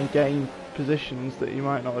to try and gain positions that he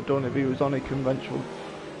might not have done if he was on a conventional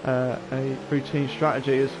a routine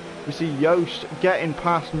strategy. As we see Joost getting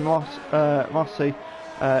past Mossy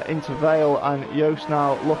into Vale, and Joost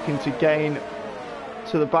now looking to gain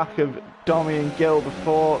to the back of Domi and Gill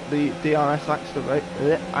before the DRS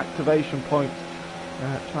activation point.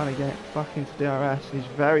 Trying to get back into DRS, and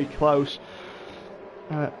he's very close.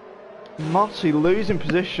 Mossy losing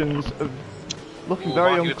positions, looking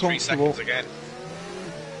very uncomfortable. 3 seconds again.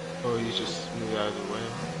 Oh, he's just moved out of the way.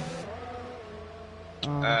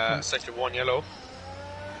 Sector 1 yellow.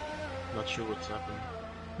 Not sure what's happened.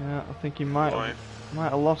 Yeah, I think he might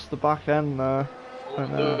have lost the back end there.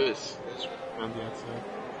 Lewis is around the outside.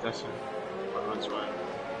 That's it. Runs right.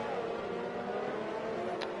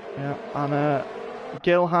 Yeah, and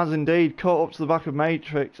Gill has indeed caught up to the back of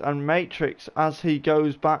Matrix, and Matrix, as he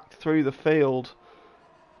goes back through the field,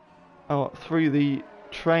 through the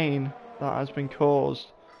train that has been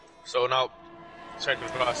caused. So now, second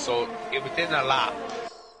class. So within a lap,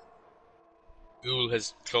 Gould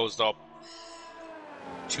has closed up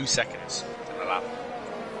 2 seconds within a lap.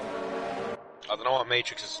 I don't know what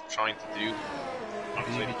Matrix is trying to do.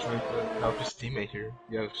 Maybe trying to help his teammate here.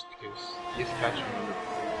 Yeah, just because he's catching him.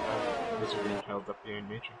 He's being held up here in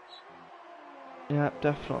Matrix. Yeah,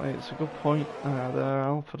 definitely. It's a good point there,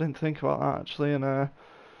 Alf. I didn't think about that actually, and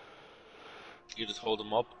you just hold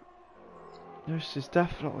him up. This is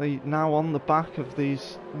definitely now on the back of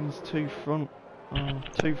these two front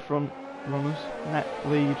runners, net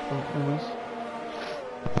lead front runners.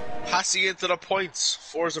 Passy into the points.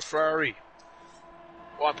 Forza Ferrari.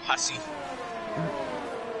 Go on, Passy.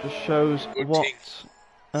 Just shows Good what thing.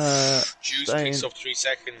 Juice staying. picks up 3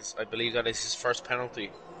 seconds. I believe that is his first penalty.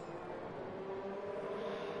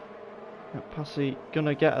 Passy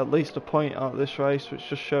gonna get at least a point out of this race, which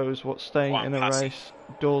just shows what staying in a Passy. race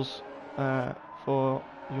does for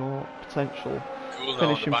your potential Cool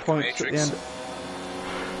finishing points at the end.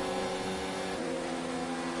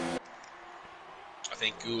 I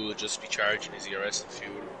think Gould will just be charging his ERS and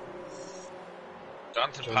fuel.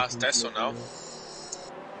 Jonathan past Desso now.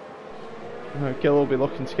 Gill will be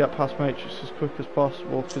looking to get past Matrix as quick as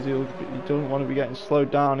possible because he doesn't want to be getting slowed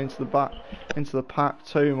down into the pack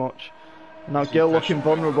too much. Now Gill looking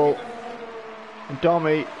vulnerable. And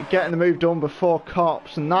Domi getting the move done before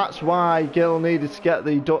Cops, and that's why Gill needed to get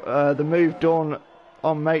the move done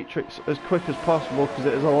on Matrix as quick as possible, because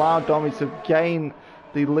it has allowed Domi to gain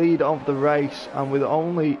the lead of the race, and with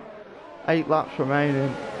only 8 laps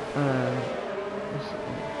remaining,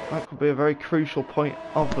 that could be a very crucial point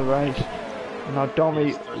of the race. And now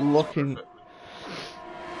Domi looking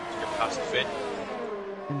past the fin.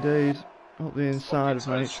 Indeed, up the inside of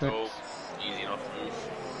Matrix. Easy enough move.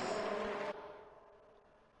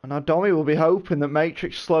 And now Domi will be hoping that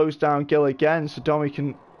Matrix slows down Gill again, so Domi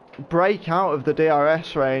can break out of the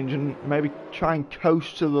DRS range and maybe try and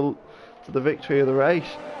coast to the victory of the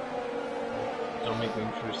race. Domi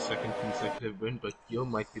going for his second consecutive win, but Gill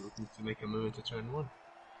might be looking to make a move into turn 1.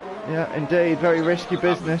 Yeah, indeed, very risky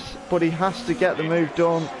business, but he has to get the move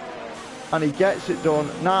done, and he gets it done.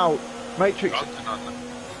 Now, Matrix.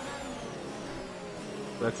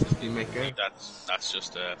 That's his teammate going. That's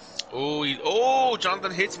just oh,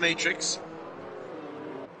 Jonathan hits Matrix.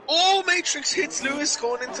 Oh, Matrix hits Lewis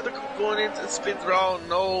going into the spin round.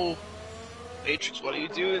 No, Matrix, what are you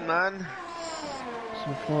doing, man? It's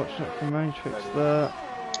unfortunate for Matrix there.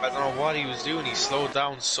 I don't know what he was doing. He slowed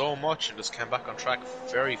down so much and just came back on track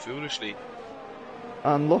very foolishly.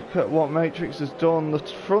 And look at what Matrix has done. The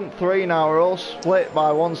front 3 now are all split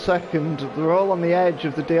by 1 second. They're all on the edge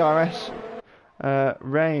of the DRS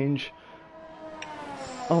range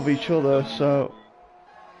of each other. So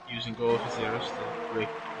using all of his DRS to break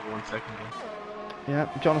 1 second. Yeah,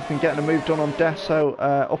 Jonathan getting a move done on Desso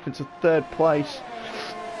up into 3rd place.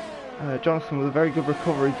 Jonathan with a very good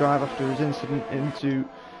recovery drive after his incident into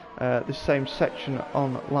this same section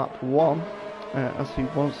on lap 1, as he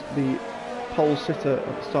was the pole sitter at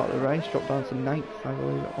the start of the race, dropped down to 9th, I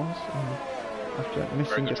believe it was, after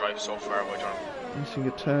missing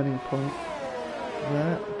a turning point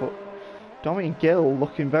there. But Domi and Gill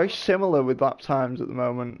looking very similar with lap times at the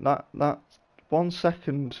moment. That 1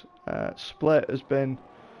 second split has been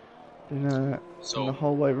the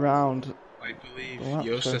whole way round. I believe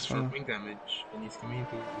Yost has front wing damage and he's coming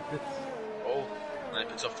into the pits. Oh, and it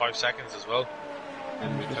picks up 5 seconds as well.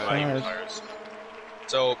 And retires.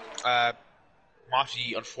 So,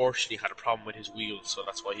 Motti unfortunately had a problem with his wheels, so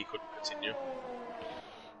that's why he couldn't continue.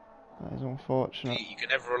 That is unfortunate. You can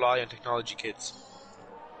never rely on technology, kids.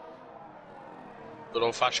 Good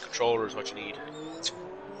old-fashioned controller is what you need.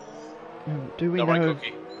 Do we know?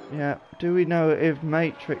 Yeah. Do we know if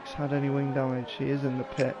Matrix had any wing damage? He is in the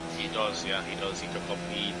pit. He does. Yeah, he does. He took up.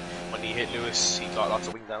 When he hit Lewis, he got lots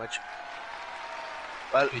of wing damage.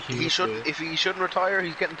 Well, he should. If he shouldn't retire,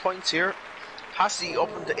 he's getting points here. Passy up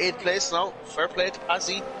into 8th place now. Fair play to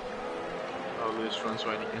Passy. Oh, Lewis runs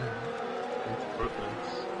right again. Into Brooklyn.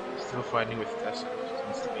 Still fighting with Tessa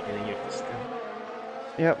since the beginning of the stint.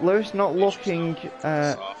 Yeah, Lewis not looking.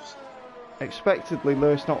 Expectedly,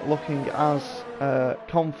 Lewis not looking as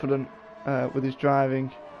confident with his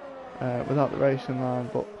driving without the racing line,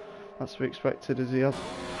 but that's to be expected as he has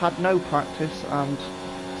had no practice and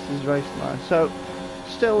this is his racing line. So,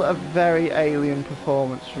 still a very alien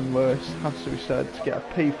performance from Lewis, has to be said, to get a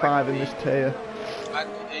P5 in this tier. And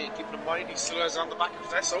keeping in mind, he still has on the back of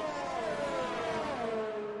Desso.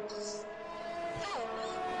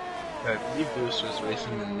 I believe Lewis was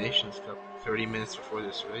racing in the Nations Cup 30 minutes before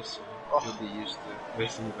this race, so he'll be used to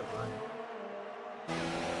racing with the line.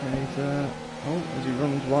 And he's, as he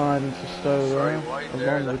runs wide into Stowe there,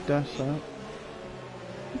 along with Desso.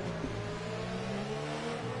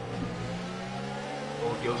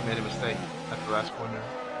 Oh, Gill's made a mistake at the last corner.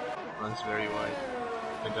 Runs very wide.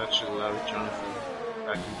 And that should allow Jonathan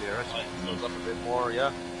back in DRS. Goes up a bit more,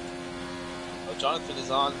 yeah. Well, Jonathan is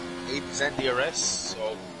on 8% DRS,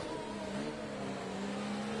 so...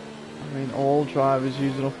 I mean, all drivers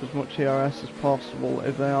using up as much DRS as possible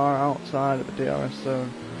if they are outside of the DRS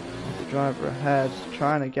zone. The driver ahead,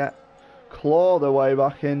 trying to claw their way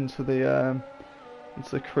back into the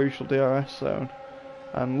crucial DRS zone.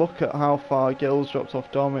 And look at how far Gill's dropped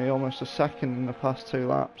off Domi, almost a second in the past 2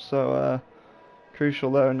 laps. So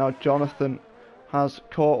crucial there. And now Jonathan has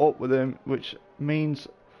caught up with him, which means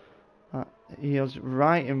that he is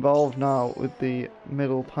right involved now with the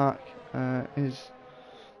middle pack. Is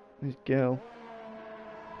Gill.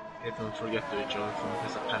 Yeah, don't forget that Jonathan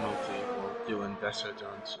has a penalty for doing Desert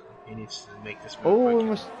done, so he needs to make this move. Oh,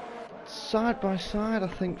 almost side by side, I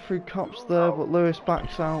think, through Cops there, but Lewis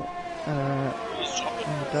backs out. He's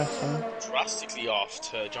dropping drastically off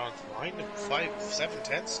to Jonathan behind him, 5-7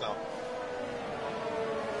 tenths now.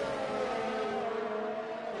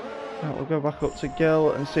 Right, we'll go back up to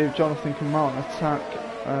Gill and see if Jonathan can mount an attack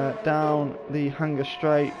down the hanger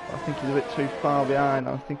straight. I think he's a bit too far behind.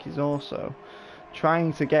 I think he's also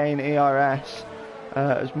trying to gain ERS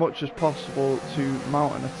as much as possible to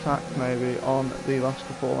mount an attack maybe on the last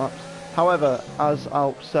couple of laps. However, as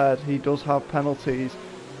Alp said, he does have penalties,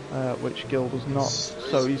 which Gill does not,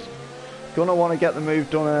 so he's going to want to get the move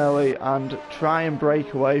done early and try and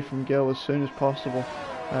break away from Gill as soon as possible.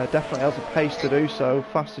 Definitely has the pace to do so,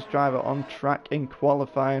 fastest driver on track in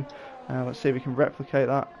qualifying. Let's see if we can replicate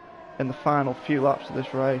that in the final few laps of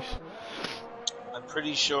this race. I'm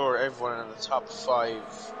pretty sure everyone in the top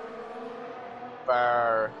 5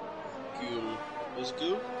 bar Ghoul. Was it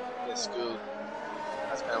Ghoul? Yes, Ghoul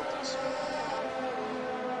has penalties.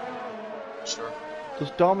 Sure.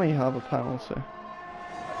 Does Domi have a penalty? I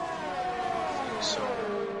think so.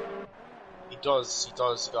 He does. He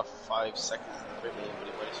got 5 seconds in the pit lane, but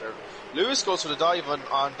he might have served. Lewis goes for the dive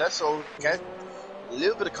on Desso. Get a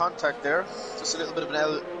little bit of contact there. Just a little bit of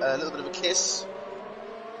a little bit of a kiss.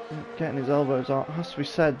 Getting his elbows out. Has to be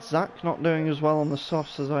said, Zach not doing as well on the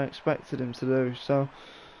softs as I expected him to do. So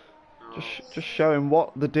just showing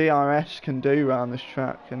what the DRS can do around this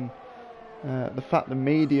track, and the fact the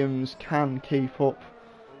mediums can keep up.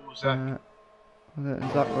 Zach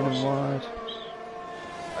running wide.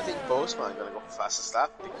 I think Boseman going to go for fastest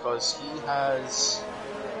lap because he has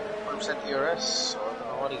 100% DRS. So I don't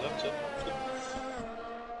know what he's up to.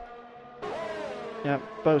 Yeah,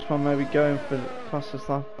 Boseman maybe going for the fastest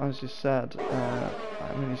lap, as you said.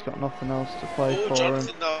 I mean, he's got nothing else to play for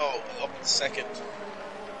Jonathan him. now up in second.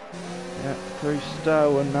 Yeah, through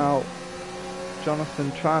Stowe, and now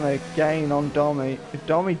Jonathan trying to gain on Domi. If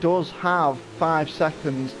Domi does have 5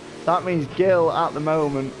 seconds, that means Gill at the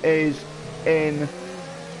moment is in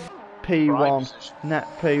P1, net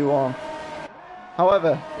P1.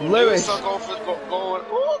 However, Lewis going, what?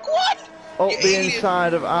 up the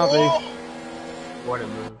inside of Abbey. Oh. What a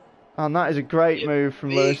move. And that is a great move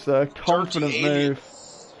from Lewis there, confident move.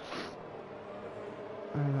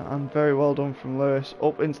 And very well done from Lewis,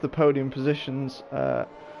 up into the podium positions.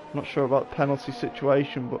 Not sure about the penalty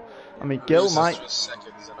situation, but I mean Gill might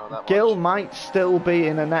still be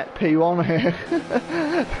in a net P1 here.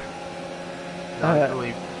 I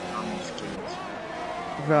believe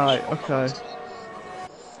right, okay.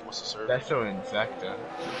 Beto and Zacta,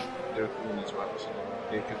 they're cool as well, so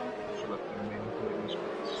they could fill up the remaining podium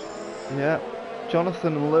spots. Yeah,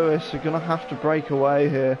 Jonathan and Lewis are going to have to break away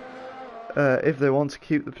here if they want to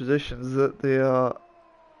keep the positions that they are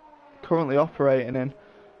currently operating in.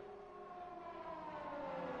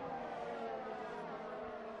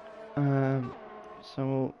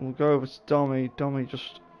 So we'll go over to Domi. Domi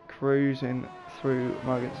just cruising through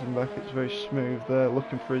Maggotts and Beckett's very smooth there,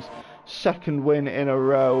 looking for his second win in a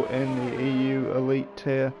row in the EU Elite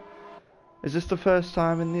Tier. Is this the first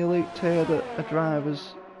time in the Elite Tier that a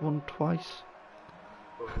driver's won twice?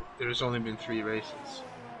 Well, there's only been 3 races.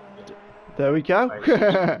 There we go.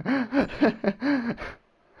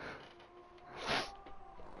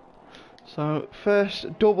 So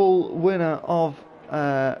first double winner of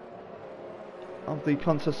the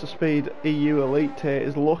Contest of Speed EU Elite Tier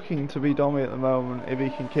is looking to be Domi at the moment, if he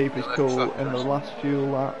can keep his cool in the last few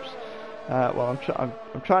laps. Well, I'm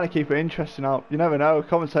trying to keep it interesting out. You never know,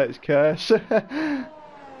 commentator's curse.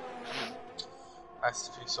 Has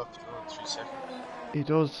to fix up in 3 seconds. He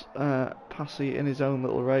does Passy in his own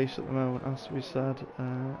little race at the moment, has to be said.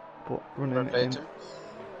 But running in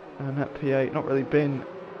net P8, not really been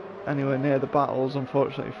anywhere near the battles,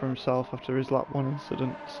 unfortunately, for himself after his lap 1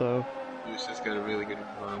 incident. So Lewis has got a really good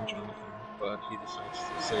run on Jonathan, but he decides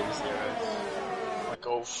to save his DRS. Might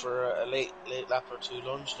go for a late lap or 2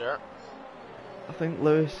 lunge there. I think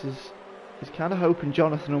Lewis is kind of hoping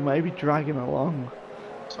Jonathan will maybe drag him along.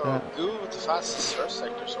 So Ghoul with the fastest first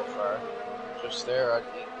sector so far. Just there, I'd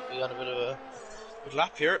be on a bit of a good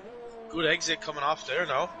lap here. Good exit coming off there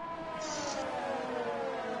now.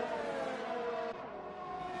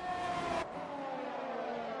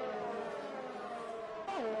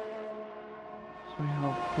 So we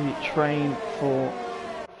have the train for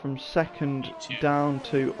from second down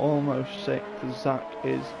to almost sixth. Zach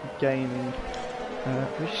is gaining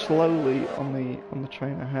very slowly on the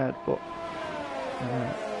train ahead, but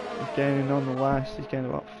he's gaining nonetheless. He's gaining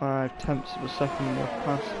about 5/10 of a second in the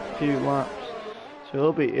past few laps,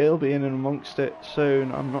 so he'll be in and amongst it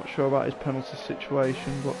soon. I'm not sure about his penalty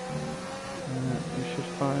situation, but we should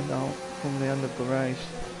find out from the end of the race.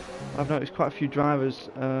 I've noticed quite a few drivers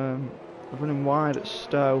running wide at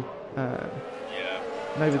Stowe.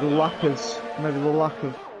 Maybe the lack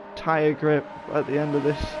of tyre grip at the end of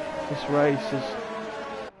this race is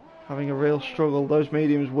having a real struggle. Those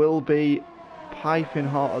mediums will be piping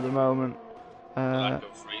hot at the moment. Lack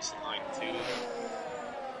of racing line too.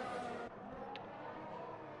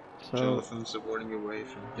 So Jonathan's a warning away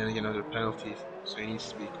from getting another penalty, so he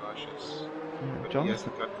needs to be cautious. But he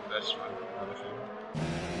hasn't got the best run out of him.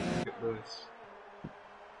 Look at Lewis.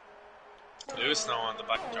 Lewis now on the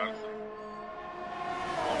back of Jonathan.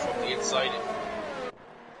 From the inside.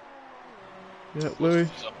 Yeah, Lewis.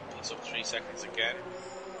 He's up 3 seconds again.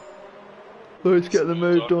 Lewis getting the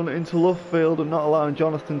move done into Loughfield and not allowing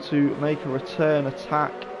Jonathan to make a return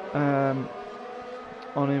attack on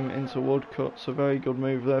him into Woodcut. So very good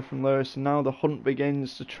move there from Lewis. And now the hunt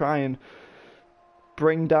begins to try and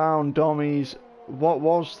bring down Dommy's what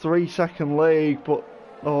was 3-second lead, but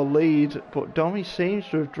Dommy seems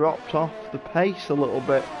to have dropped off the pace a little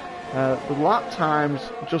bit. The lap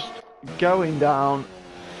times just going down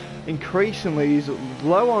increasingly. He's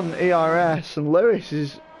low on ERS, and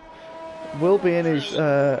Lewis will be in his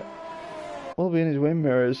wing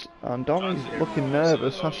mirrors, and Dommy's looking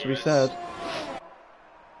nervous, has to be said.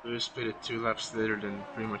 Lewis pitted 2 laps later than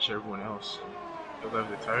pretty much everyone else. He'll have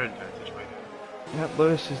the tyre advantage by now. Yep,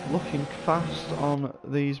 Lewis is looking fast on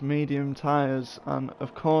these medium tyres, and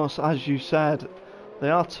of course, as you said, they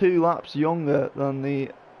are 2 laps younger than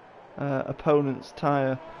the opponent's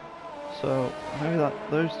tyre, so maybe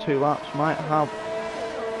those 2 laps might have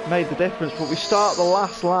made the difference. But we start the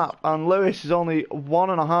last lap and Lewis is only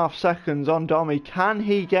 1.5 seconds on Dommy. Can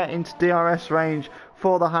he get into DRS range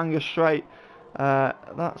for the Hanger Straight?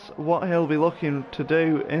 That's what he'll be looking to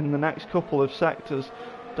do in the next couple of sectors.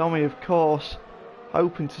 Dommy, of course,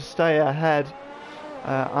 hoping to stay ahead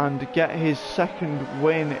and get his second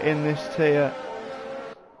win in this tier.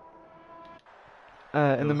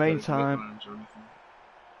 In the meantime,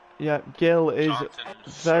 yeah, Gill is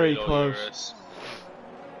very close.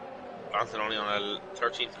 Jonathan only on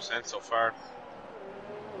 13% so far,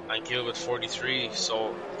 and Gill with 43.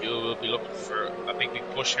 So Gill will be looking for a big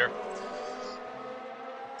push here.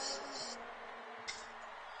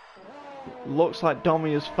 Looks like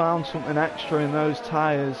Dommy has found something extra in those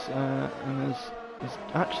tyres and has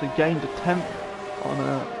actually gained a 10th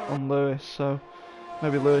on Lewis. So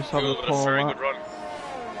maybe Lewis having a poor lap.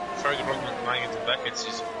 Very good run going into Beckett's.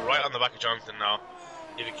 He's right on the back of Jonathan now.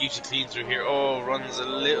 If he keeps it clean through here, runs a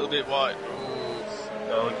little bit wide.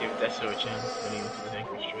 That'll give Desso a chance when he went to the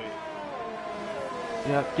Hanger Straight.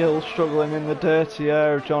 Yeah, Gill struggling in the dirty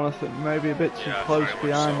air of Jonathan, maybe a bit too close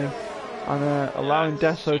behind him, and allowing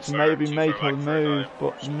Desso to maybe make a move,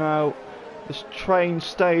 but no, this train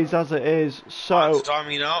stays as it is. So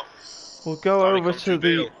we'll go over to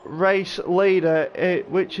the race leader,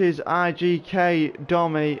 which is IGK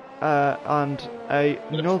Dommy, and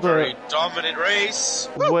another very dominant race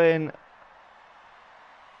win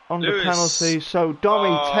under penalty. So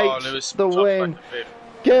Dommy takes the win.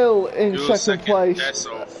 Gill in second place.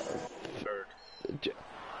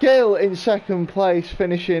 Gill in second place,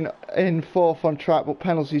 finishing in 4th on track, but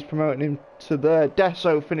penalties promoting him to third.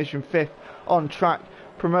 Desso finishing 5th on track,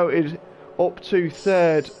 promoted up to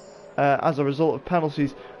 3rd. As a result of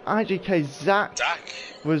penalties. IGK Zach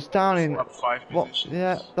was down in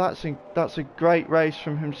yeah, that's a great race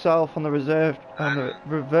from himself on the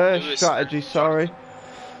reverse strategy. Sorry,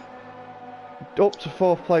 up to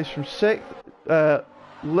 4th place from 6th.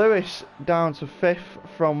 Lewis down to 5th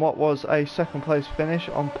from what was a 2nd place finish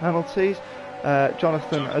on penalties.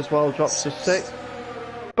 Jonathan as well drops to 6th.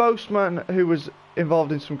 Boastman, who was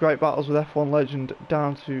involved in some great battles with F1 legend,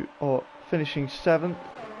 down to finishing 7th.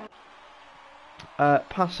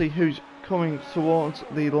 Passy, who's coming towards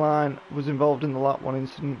the line, was involved in the lap 1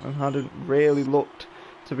 incident and hadn't really looked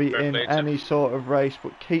to be in any sort of race,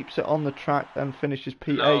 but keeps it on the track and finishes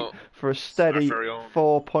P8 for a steady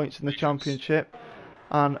 4 points in the championship.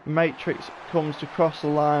 And Matrix comes to cross the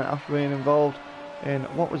line after being involved in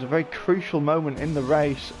what was a very crucial moment in the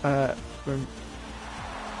race,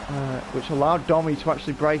 which allowed Dommy to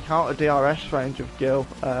actually break out of DRS range of Gill,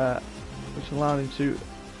 which allowed him to,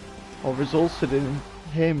 or resulted in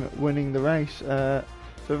him winning the race. So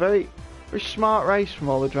a very, very smart race from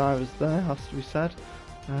all the drivers there, has to be said.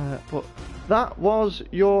 But that was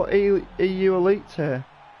your EU Elite tier,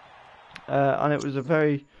 and it was a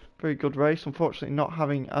very, very good race. Unfortunately, not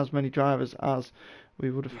having as many drivers as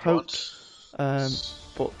we would have hoped,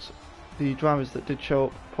 but the drivers that did show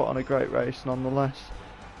up put on a great race nonetheless.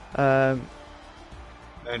 An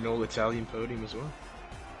all Italian podium as well.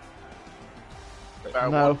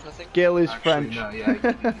 No, Gil is French. No, yeah,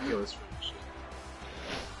 Gil is French.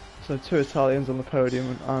 So 2 Italians on the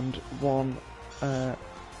podium and 1 in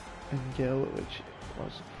Gil, which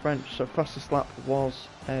was French. So fastest lap was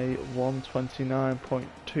a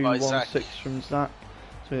 1:29.216 from Zach.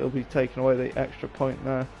 So it'll be taking away the extra point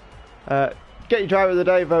there. Get your driver of the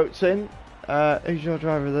day votes in. Who's your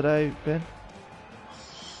driver of the day, Ben?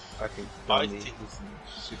 I think Donny was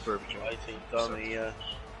a superb job. I think Donny, yeah.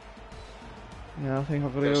 Yeah, I think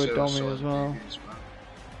I've got to go with Domi as well.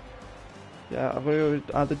 Yeah, I've got to go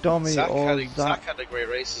with either Domi or Zach. Zach had a great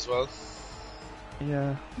race as well.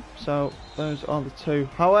 Yeah, so those are the 2.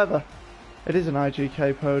 However, it is an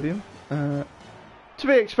IGK podium. To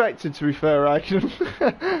be expected, to be fair, I can.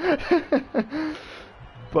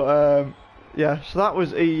 But yeah, so that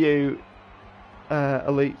was EU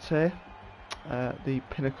Elite tier, the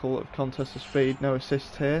pinnacle of contest of speed. No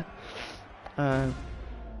assist here.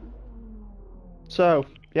 So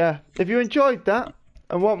yeah, if you enjoyed that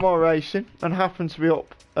and want more racing and happen to be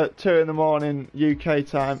up at 2 in the morning UK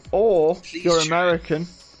time, or you're American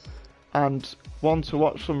and want to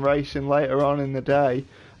watch some racing later on in the day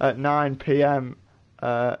at 9 PM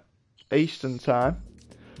Eastern time,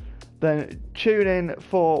 then tune in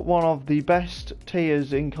for one of the best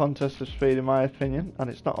tiers in Contest of Speed in my opinion, and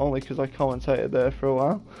it's not only because I commentated there for a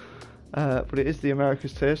while, but it is the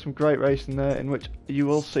Americas tier. Some great racing there in which you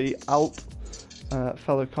will see Alp,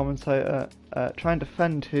 fellow commentator, try and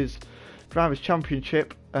defend his Drivers'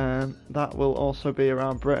 Championship. That will also be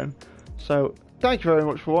around Britain. So thank you very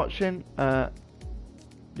much for watching. Yeah,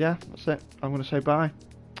 that's it. I'm going to say bye.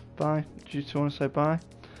 Bye. Do you two want to say bye?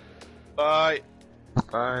 Bye.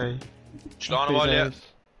 Bye.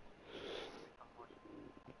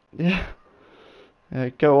 Yeah. Yeah,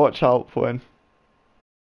 go watch Alp win.